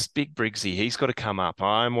 yeah, just big Briggsy. He's got to come up.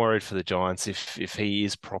 I'm worried for the Giants if he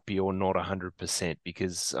is proppy or not 100%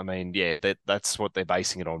 because I mean, yeah, that's what they're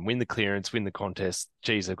basing it on. Win the clearance, win the contest.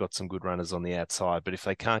 Geez, they've got some good runners on the outside, but if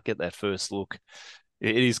they can't get that first look,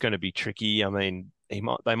 it is going to be tricky. I mean, they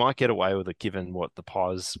might get away with it given what the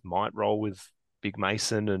Pies might roll with Big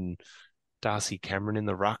Mason and Darcy Cameron in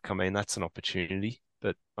the ruck. I mean, that's an opportunity,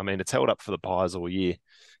 but I mean, it's held up for the Pies all year.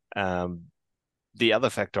 The other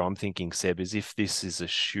factor I'm thinking, Seb, is if this is a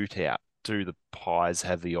shootout, do the Pies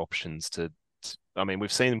have the options I mean,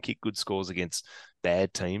 we've seen them kick good scores against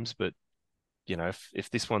bad teams, but if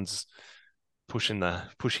this one's pushing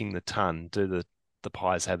the ton, do the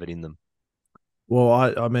Pies have it in them? Well,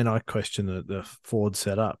 I mean, I question the forward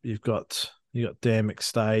setup. You got Dan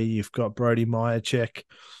McStay, you've got Brody Myercheck.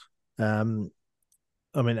 I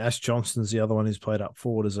mean, Ash Johnston's the other one who's played up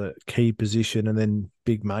forward as a key position, and then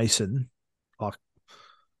Big Mason. Like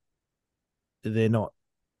they're not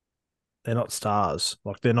stars.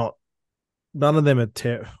 Like they're not. None of them are.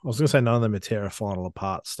 I was going to say none of them are tear a final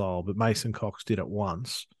apart style, but Mason Cox did it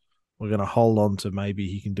once. We're going to hold on to maybe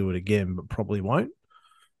he can do it again, but probably won't.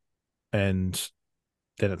 And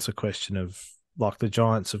then it's a question of like the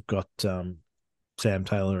Giants have got Sam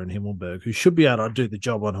Taylor and Himmelberg, who should be able to do the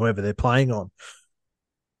job on whoever they're playing on.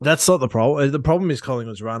 That's not the problem. The problem is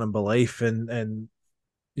Collingwood's run and belief, and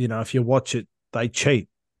if you watch it, they cheat.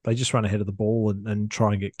 They just run ahead of the ball and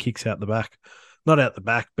try and get kicks out the back. not out the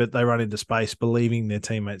back, but they run into space, believing their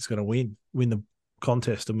teammate's going to win the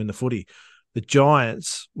contest and win the footy. The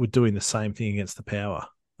Giants were doing the same thing against the Power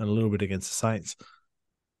and a little bit against the Saints.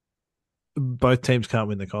 Both teams can't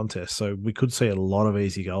win the contest, so we could see a lot of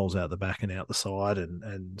easy goals out the back and out the side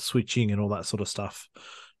and switching and all that sort of stuff.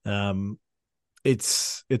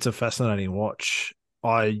 It's a fascinating watch.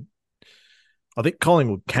 I think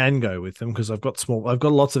Collingwood can go with them because I've got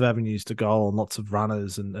lots of avenues to goal and lots of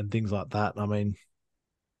runners and things like that. I mean,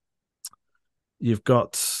 you've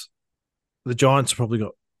got the Giants have probably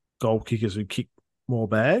got goal kickers who kick more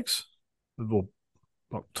bags. Well,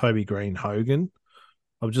 like Toby Green, Hogan.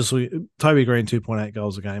 Toby Green 2.8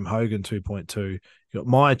 goals a game, Hogan 2.2. You got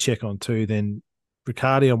Myercheck on 2, then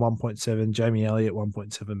Riccardi on 1.7, Jamie Elliott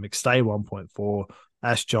 1.7, McStay 1.4,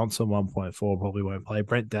 Ash Johnson 1.4, probably won't play.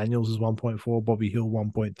 Brent Daniels is 1.4, Bobby Hill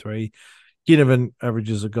 1.3. Ginnivan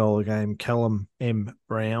averages a goal a game. Callum M.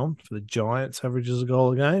 Brown for the Giants averages a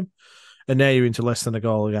goal a game. And now you're into less than a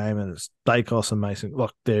goal a game, and it's Dacos and Mason.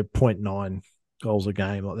 Like they're 0.9 goals a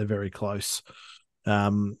game. Like they're very close.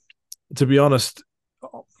 To be honest,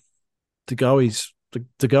 Degoe's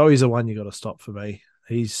the one you got to stop for me.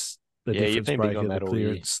 He's the difference breaker,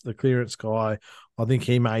 the clearance guy. I think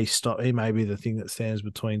he may stop. He may be the thing that stands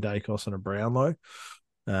between Dacos and a Brownlow.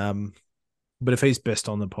 But if he's best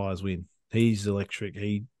on, the Pies win. He's electric.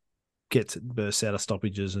 He bursts out of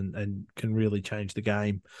stoppages and can really change the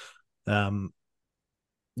game.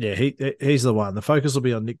 He's the one. The focus will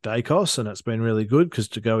be on Nick Dacos, and it's been really good because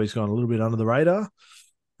Degoe's gone a little bit under the radar.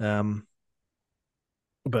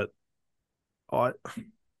 But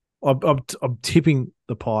I'm tipping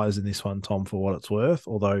the Pies in this one, Tom, for what it's worth.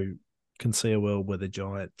 Although can see a world where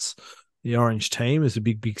the Orange team is a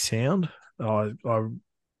big sound. I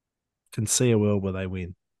can see a world where they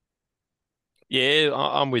win. Yeah,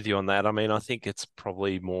 I'm with you on that. I mean, I think it's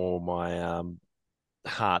probably more my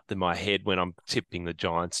heart than my head when I'm tipping the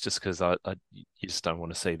Giants, just because you just don't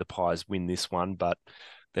want to see the Pies win this one. But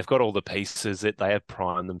they've got all the pieces that they have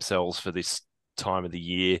primed themselves for this time of the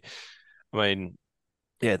year. I mean,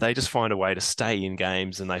 yeah, they just find a way to stay in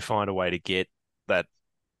games and they find a way to get that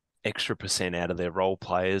extra % out of their role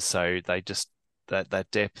players. So they just that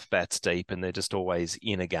depth bats deep and they're just always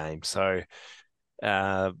in a game. So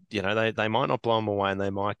they might not blow them away and they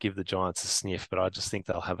might give the Giants a sniff, but I just think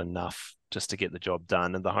they'll have enough just to get the job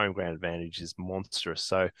done. And the home ground advantage is monstrous.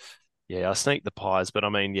 So yeah, I sneak the Pies, but I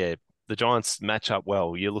mean, yeah, the Giants match up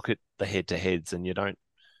well. You look at the head-to-heads and you don't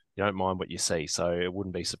mind what you see, so it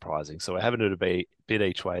wouldn't be surprising. So we're having it a bit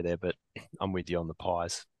each way there, but I'm with you on the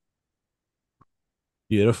Pies.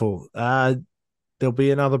 Beautiful. There'll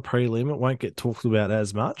be another prelim. It won't get talked about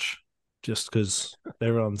as much, just because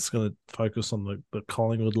everyone's going to focus on the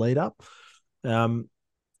Collingwood lead up. Am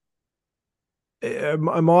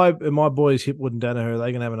my boys Hipwood and Danaher, are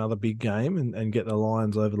they going to have another big game and get the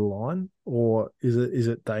Lions over the line, or is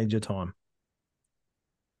it danger time?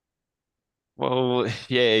 Well,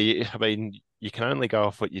 yeah, I mean, you can only go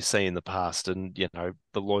off what you see in the past and,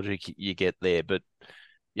 the logic you get there. But,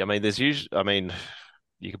 yeah, I mean,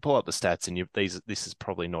 you can pull up the stats and this is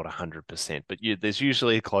probably not 100%, but there's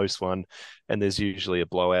usually a close one and there's usually a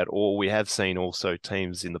blowout. Or we have seen also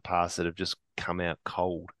teams in the past that have just come out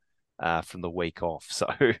cold from the week off. So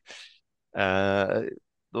the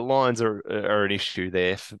Lions are an issue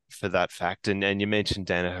there for that fact. And you mentioned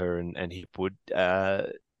Danaher and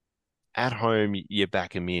Hipwood. At home, you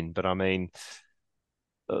back him in. But, I mean,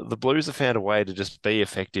 the Blues have found a way to just be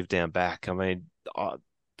effective down back. I mean,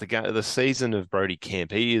 the season of Brodie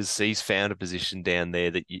Kemp, he's found a position down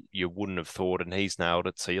there that you wouldn't have thought, and he's nailed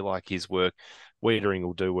it. So you like his work. Wiedering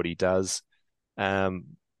will do what he does.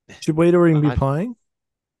 Should Wiedering be playing?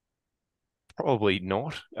 Probably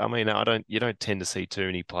not. I mean, you don't tend to see too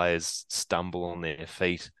many players stumble on their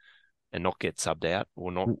feet and not get subbed out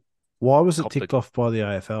or not. Why was it ticked off by the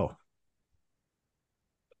AFL?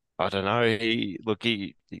 I don't know.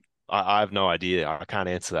 I have no idea. I can't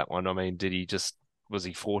answer that one. I mean, was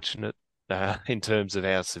he fortunate in terms of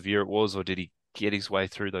how severe it was, or did he get his way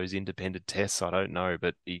through those independent tests? I don't know,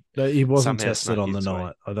 but he wasn't tested on the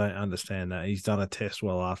night. I don't understand that. He's done a test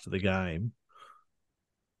well after the game.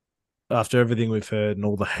 After everything we've heard and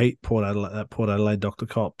all the heat Port Adelaide doctor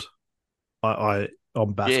copped, I'm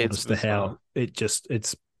baffled as to how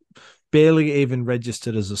it's barely even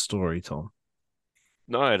registered as a story, Tom.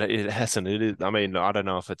 No, it hasn't. It is. I mean, I don't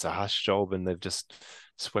know if it's a hush job and they've just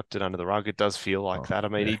swept it under the rug. It does feel like that. I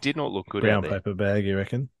mean, He did not look good brown paper bag, you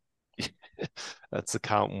reckon? That's the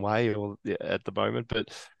Carlton way at the moment. But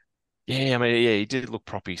yeah, I mean, yeah, he did look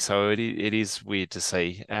proppy. So it is weird to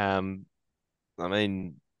see. I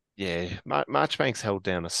mean, yeah, Marchbank's held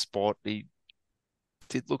down a spot.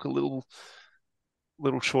 did look a little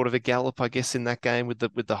short of a gallop, I guess, in that game with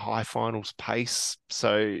the high finals pace.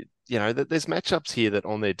 So, there's matchups here that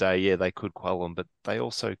on their day, yeah, they could quell them, but they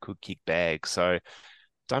also could kick bags. So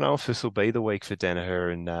don't know if this will be the week for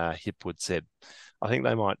Danaher and Hipwood, Seb. I think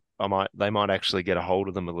they might actually get a hold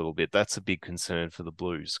of them a little bit. That's a big concern for the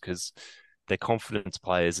Blues because they're confidence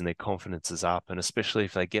players and their confidence is up, and especially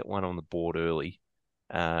if they get one on the board early,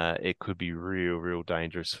 it could be real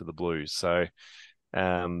dangerous for the Blues. So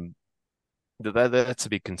that's a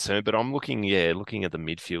big concern. But I'm looking at the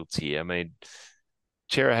midfields here. I mean,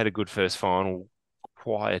 Chera had a good first final,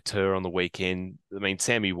 quieter on the weekend. I mean,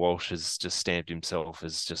 Sammy Walsh has just stamped himself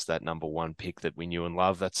as just that number one pick that we knew and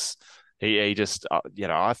love. He just,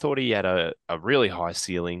 I thought he had a really high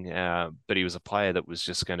ceiling, but he was a player that was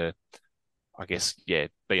just going to, I guess,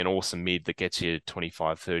 be an awesome mid that gets you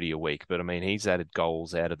 25, 30 a week. But I mean, he's added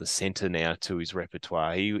goals out of the centre now to his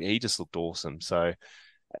repertoire. He just looked awesome. So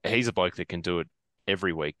he's a bloke that can do it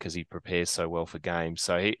every week because he prepares so well for games.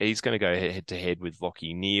 So he's going to go head to head with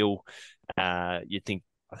Lachie Neale. I think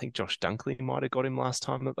Josh Dunkley might have got him last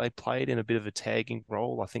time that they played in a bit of a tagging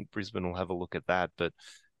role. I think Brisbane will have a look at that. But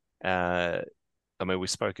I mean, we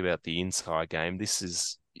spoke about the inside game. This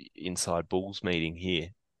is inside Bulls meeting here.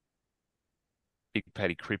 Big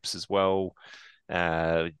Paddy Cripps as well.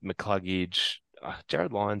 McCluggage.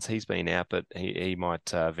 Jared Lyons, he's been out, but he might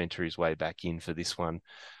venture his way back in for this one.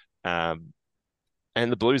 And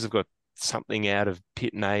the Blues have got something out of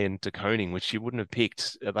Pitney and De Koning, which you wouldn't have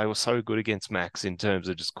picked. They were so good against Max in terms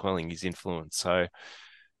of just quelling his influence. So,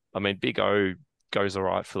 I mean, Big O goes all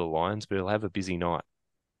right for the Lions, but he'll have a busy night.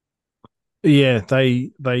 Yeah,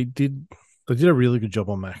 they did a really good job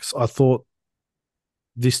on Max. I thought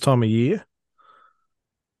this time of year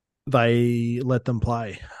they let them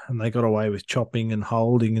play and they got away with chopping and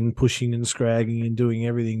holding and pushing and scragging and doing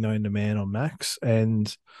everything known to man on Max,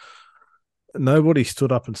 and nobody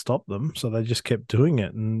stood up and stopped them, so they just kept doing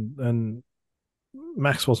it. And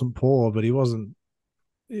Max wasn't poor, but it wasn't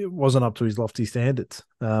up to his lofty standards.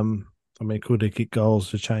 I mean, could he kick goals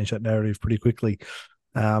to change that narrative pretty quickly?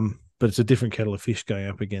 But it's a different kettle of fish going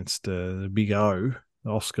up against the Big O,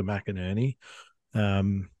 Oscar McInerney. I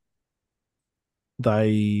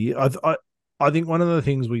think one of the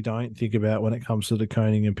things we don't think about when it comes to De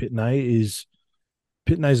Koning and Pitney is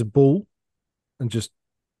Pitney's a bull and just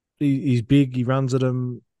he's big, he runs at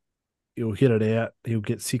him, he'll hit it out, he'll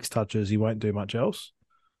get 6 touches, he won't do much else.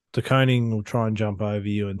 De Koning will try and jump over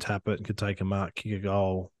you and tap it and can take a mark, kick a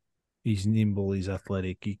goal. He's nimble, he's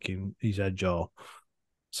athletic, he's agile.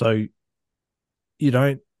 So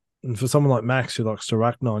and for someone like Max who likes to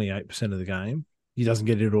ruck 98% of the game, he doesn't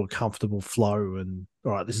get into a comfortable flow and,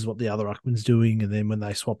 all right, this is what the other ruckman's doing. And then when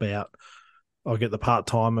they swap out, I'll get the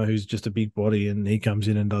part-timer who's just a big body and he comes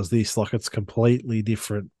in and does this. Like, it's completely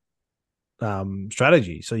different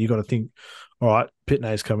strategy. So you got to think, all right,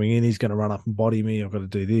 Pitney's coming in, he's going to run up and body me, I've got to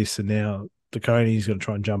do this. And now De Koning's going to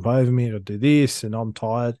try and jump over me, I've got to do this. And I'm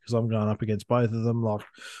tired because I'm going up against both of them. Like,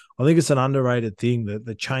 I think it's an underrated thing, that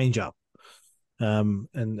the change up. And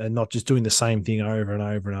not just doing the same thing over and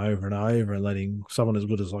over and over and over and letting someone as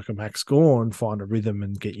good as like a Max Gawn find a rhythm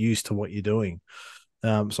and get used to what you're doing.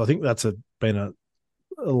 So I think that's been a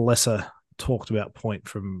lesser talked about point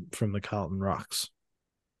from the Carlton Rucks.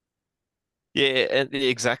 Yeah,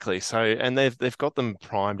 exactly. So, and they've got them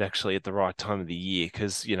primed actually at the right time of the year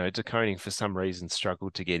because, De Koning for some reason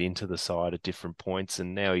struggled to get into the side at different points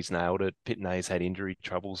and now he's nailed it. Pitney's had injury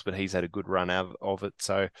troubles, but he's had a good run out of it.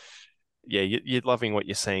 So, yeah, you're loving what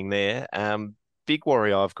you're seeing there. Big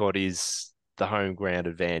worry I've got is the home ground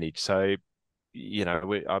advantage. So,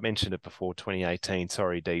 I mentioned it before, 2018.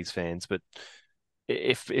 Sorry, D's fans, but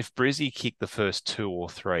if Brizzy kicked the first 2 or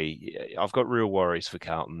 3, I've got real worries for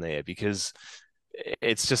Carlton there because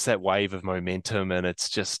it's just that wave of momentum, and it's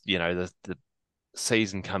just the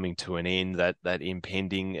season coming to an end, that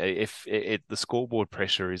impending. If the scoreboard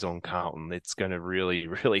pressure is on Carlton, it's going to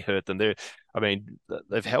really hurt them.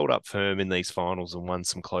 They've held up firm in these finals and won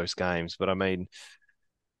some close games, but I mean,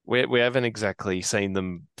 we haven't exactly seen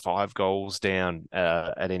them 5 goals down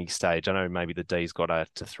at any stage. I know maybe the D's got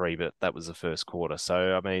to 3, but that was the first quarter. So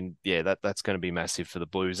I mean, yeah, that's going to be massive for the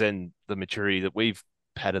Blues, and the maturity that we've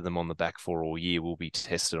patted them on the back for all year will be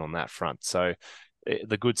tested on that front. So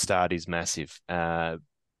the good start is massive. And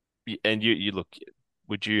you look,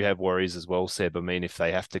 would you have worries as well, Seb? I mean, if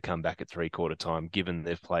they have to come back at 3/4 time, given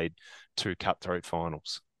they've played 2 cutthroat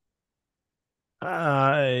finals?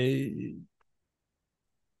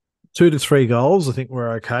 2 to 3 goals, I think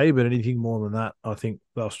we're okay, but anything more than that, I think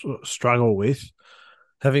they'll struggle with.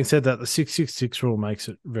 Having said that, the 6-6-6 rule makes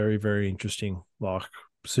it very, very interesting. Like,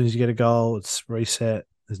 As soon as you get a goal, it's reset.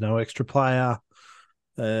 There's no extra player.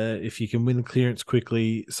 If you can win the clearance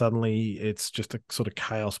quickly, suddenly it's just a sort of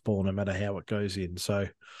chaos ball, no matter how it goes in. So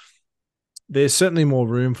there's certainly more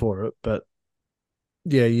room for it, but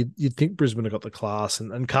yeah, you'd think Brisbane have got the class,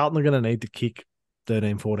 and Carlton are going to need to kick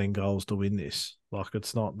 13, 14 goals to win this. Like, they're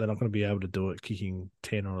not going to be able to do it kicking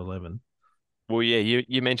 10 or 11. Well, yeah,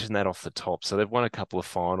 you mentioned that off the top. So they've won a couple of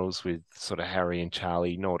finals with sort of Harry and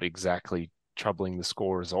Charlie not exactly troubling the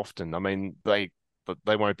scorers often. I mean, but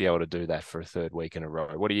they won't be able to do that for a third week in a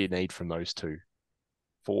row. What do you need from those two?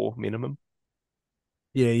 4 minimum?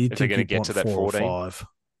 Yeah, you'd If they're think going to you'd get want to that 4 or 14? 5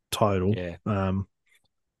 total. Yeah.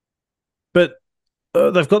 But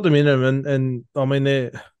they've got them in them, and I mean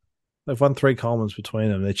they've won 3 Colemans between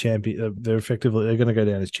them. They're champion. They're going to go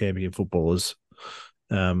down as champion footballers.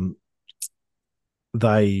 Um,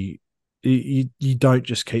 you don't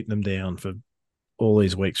just keep them down for all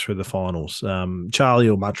these weeks through the finals. Charlie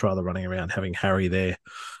will much rather running around having Harry there,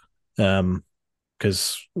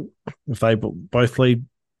 because if they both lead,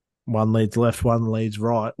 one leads left, one leads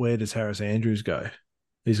right, where does Harris Andrews go?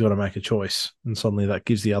 He's got to make a choice, and suddenly that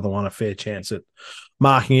gives the other one a fair chance at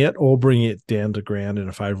marking it or bringing it down to ground in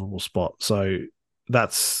a favourable spot. So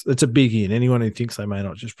it's a big in. Anyone who thinks they may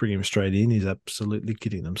not just bring him straight in is absolutely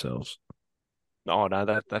kidding themselves. Oh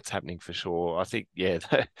no, that's happening for sure. I think, yeah,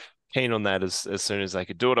 they're keen on that as soon as they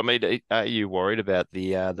could do it. I mean, are you worried about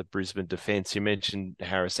the Brisbane defence? You mentioned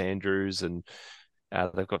Harris Andrews, and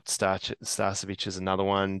they've got Starcevic as another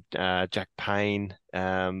one. Jack Payne.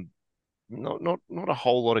 Not a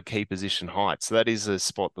whole lot of key position height. So that is a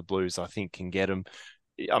spot the Blues, I think, can get them.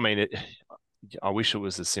 I mean, I wish it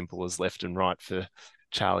was as simple as left and right for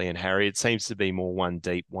Charlie and Harry. It seems to be more one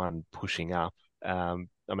deep, one pushing up. I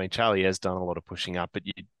mean, Charlie has done a lot of pushing up, but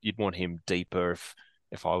you'd want him deeper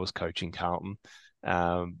if I was coaching Carlton.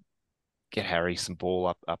 Get Harry some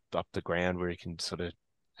ball up the ground where he can sort of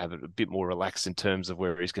have it a bit more relaxed in terms of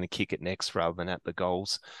where he's going to kick it next rather than at the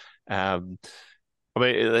goals. I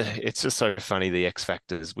mean, it's just so funny, the X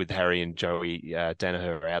factors with Harry and Joey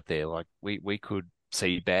Danaher out there. Like, we could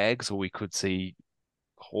see bags, or we could see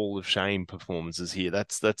Hall of Shame performances here.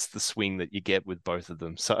 That's the swing that you get with both of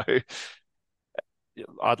them. So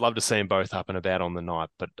I'd love to see them both up and about on the night,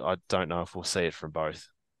 but I don't know if we'll see it from both.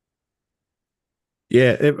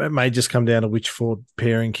 Yeah, it may just come down to which forward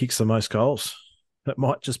pairing kicks the most goals. That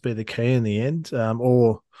might just be the key in the end.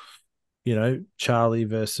 Or, Charlie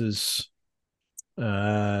versus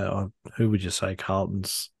who would you say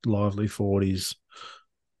Carlton's lively forwards?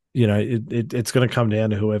 It's going to come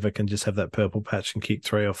down to whoever can just have that purple patch and kick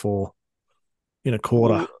 3 or 4 in a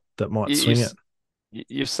quarter. Well, that might swing it.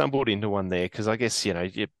 You've stumbled into one there, because I guess,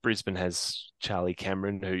 Brisbane has Charlie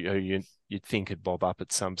Cameron, who you'd think could bob up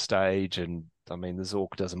at some stage. And I mean, the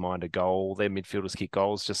Zork doesn't mind a goal. Their midfielders kick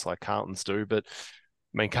goals just like Carlton's do. But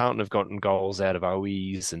I mean, Carlton have gotten goals out of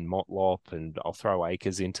Owies and Motlop, and I'll throw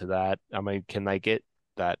Akers into that. I mean, can they get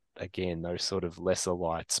that again, those sort of lesser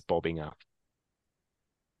lights bobbing up?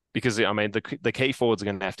 Because, I mean, the key forwards are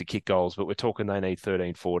going to have to kick goals, but we're talking they need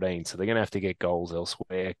 13, 14, so they're going to have to get goals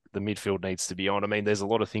elsewhere. The midfield needs to be on. I mean, there's a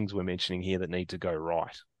lot of things we're mentioning here that need to go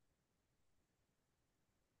right.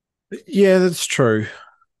 Yeah, that's true.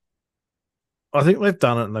 I think they've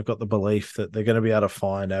done it, and they've got the belief that they're going to be able to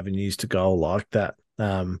find avenues to goal like that.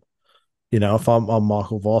 If I'm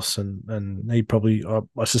Michael Voss, and he probably,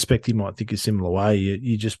 I suspect he might think a similar way.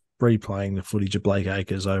 You just replaying the footage of Blake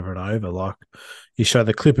Acres over and over. Like, you show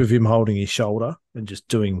the clip of him holding his shoulder and just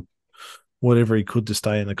doing whatever he could to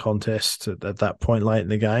stay in the contest at that point late in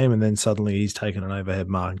the game, and then suddenly he's taking an overhead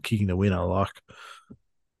mark and kicking the winner. Like,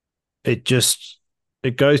 it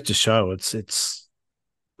goes to show it's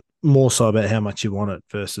more so about how much you want it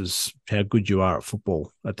versus how good you are at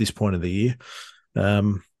football at this point of the year.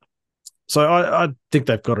 So I think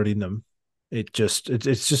they've got it in them. It's just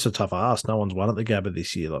a tough ask. No one's won at the Gabba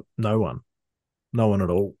this year. Like, no one at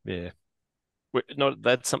all. Yeah.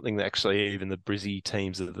 That's something that actually even the Brizzy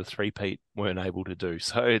teams of the three-peat weren't able to do.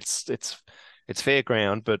 So it's fair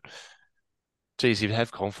ground, but geez, you'd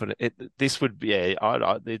have confidence. This would be,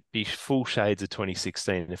 there'd be full shades of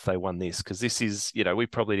 2016 if they won this, because this is, we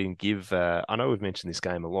probably didn't give. I know we've mentioned this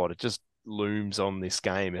game a lot. It just looms on this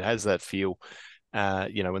game. It has that feel.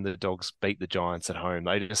 When the Dogs beat the Giants at home,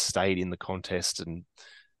 they just stayed in the contest and,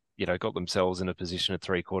 got themselves in a position at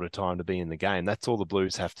 3/4 time to be in the game. That's all the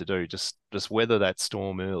Blues have to do. Just weather that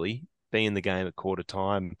storm early, be in the game at quarter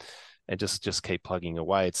time, and just keep plugging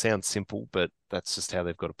away. It sounds simple, but that's just how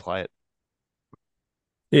they've got to play it.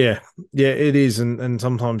 Yeah, it is, and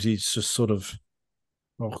sometimes he's just sort of,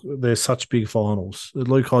 they're such big finals.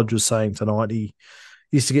 Luke Hodge was saying tonight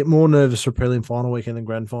used to get more nervous for prelim final weekend than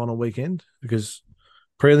grand final weekend, because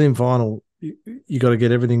prelim final, you got to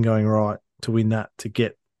get everything going right to win that to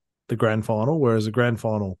get the grand final, whereas a grand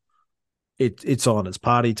final, it's on. It's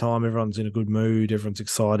party time. Everyone's in a good mood. Everyone's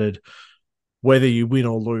excited. Whether you win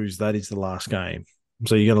or lose, that is the last game.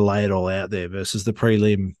 So you're going to lay it all out there versus the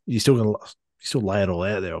prelim. You're still lay it all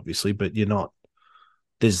out there, obviously, but you're not.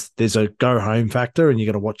 There's a go home factor, and you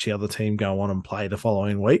got to watch the other team go on and play the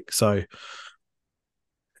following week. So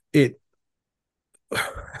it's going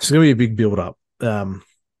to be a big build up.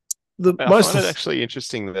 I find it actually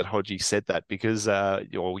interesting that Hodgie said that, because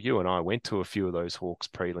you and I went to a few of those Hawks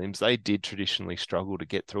prelims. They did traditionally struggle to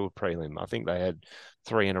get through a prelim. I think they had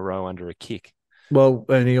 3 in a row under a kick. Well,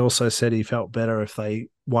 and he also said he felt better if they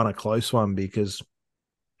won a close one, because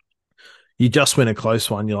you just win a close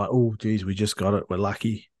one, you're like, oh, geez, we just got it. We're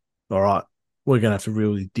lucky. All right, we're going to have to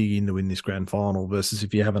really dig in to win this grand final, versus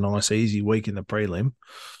if you have a nice, easy week in the prelim,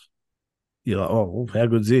 you're like, oh, well, how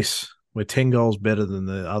good's this? We're 10 goals better than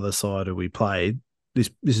the other side who we played.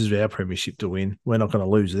 This is our premiership to win. We're not going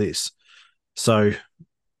to lose this. So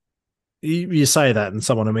you say that, and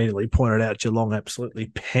someone immediately pointed out Geelong absolutely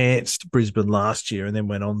pantsed Brisbane last year and then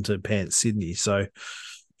went on to pants Sydney. So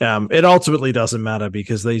it ultimately doesn't matter,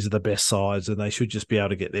 because these are the best sides and they should just be able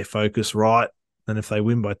to get their focus right. And if they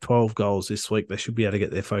win by 12 goals this week, they should be able to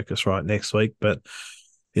get their focus right next week. But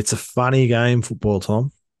it's a funny game, football,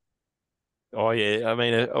 Tom. Oh yeah, I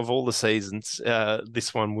mean, of all the seasons,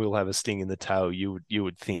 this one will have a sting in the tail. You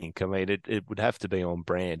would think. I mean, it would have to be on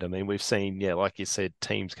brand. I mean, we've seen, like you said,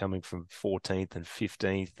 teams coming from 14th and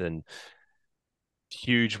 15th, and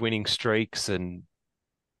huge winning streaks, and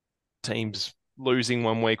teams losing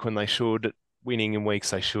one week when they should, winning in weeks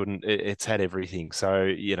they shouldn't. It's had everything.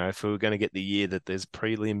 So, if we were going to get the year that there's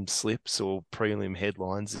prelim slips or prelim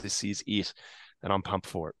headlines, this is it, and I'm pumped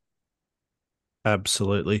for it.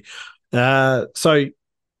 Absolutely. So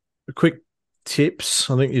quick tips.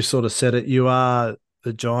 I think you sort of said it. You are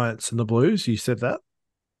the Giants and the Blues. You said that?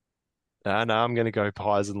 No, I'm going to go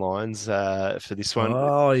Pies and Lions for this one.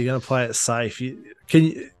 Oh, you're going to play it safe.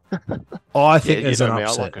 I think there's an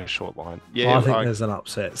upset. I like a short line. Yeah, I think there's an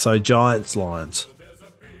upset. So Giants, Lions.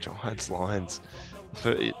 Giants, Lions.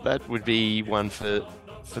 That would be one for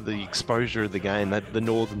the exposure of the game, the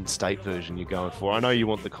Northern State version you're going for. I know you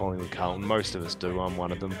want the Collingwood Carlton. Most of us do. I'm one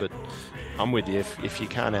of them. But I'm with you. If you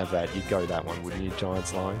can't have that, you'd go that one, wouldn't you?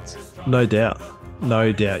 Giants, Lions. No doubt.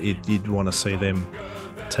 No doubt you'd want to see them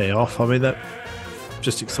tee off. I mean, that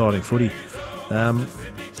just exciting footy.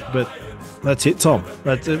 But that's it, Tom.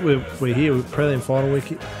 That's it. We're here with prelim final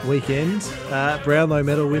weekend. Brownlow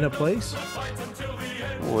medal winner, please.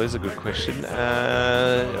 Well, there's a good question.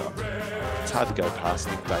 It's hard to go past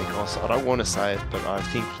Nick Dacos. I don't want to say it, but I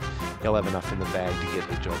think he'll have enough in the bag to get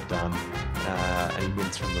the job done, and he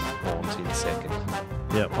wins from the Bombs in second.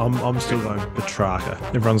 Yeah, I'm still going Petrarca.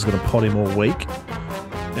 Everyone's going to pot him all week,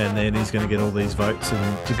 and then he's going to get all these votes,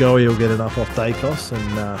 and Tagoe will get enough off Dacos,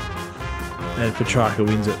 and Petrarca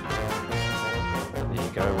wins it. There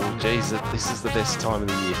you go. Well, geez, this is the best time of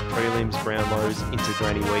the year. Prelims, Brownlows, into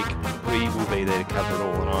Granny Week. We will be there to cover it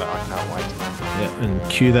all, and I can't wait. Yeah,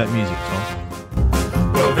 and cue that music,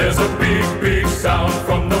 Tom. Well, there's a big, big sound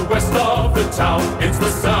from the west of the town. It's the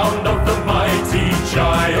sound of the mighty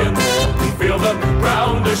Giants. Feel the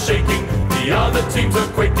ground is shaking, the other teams are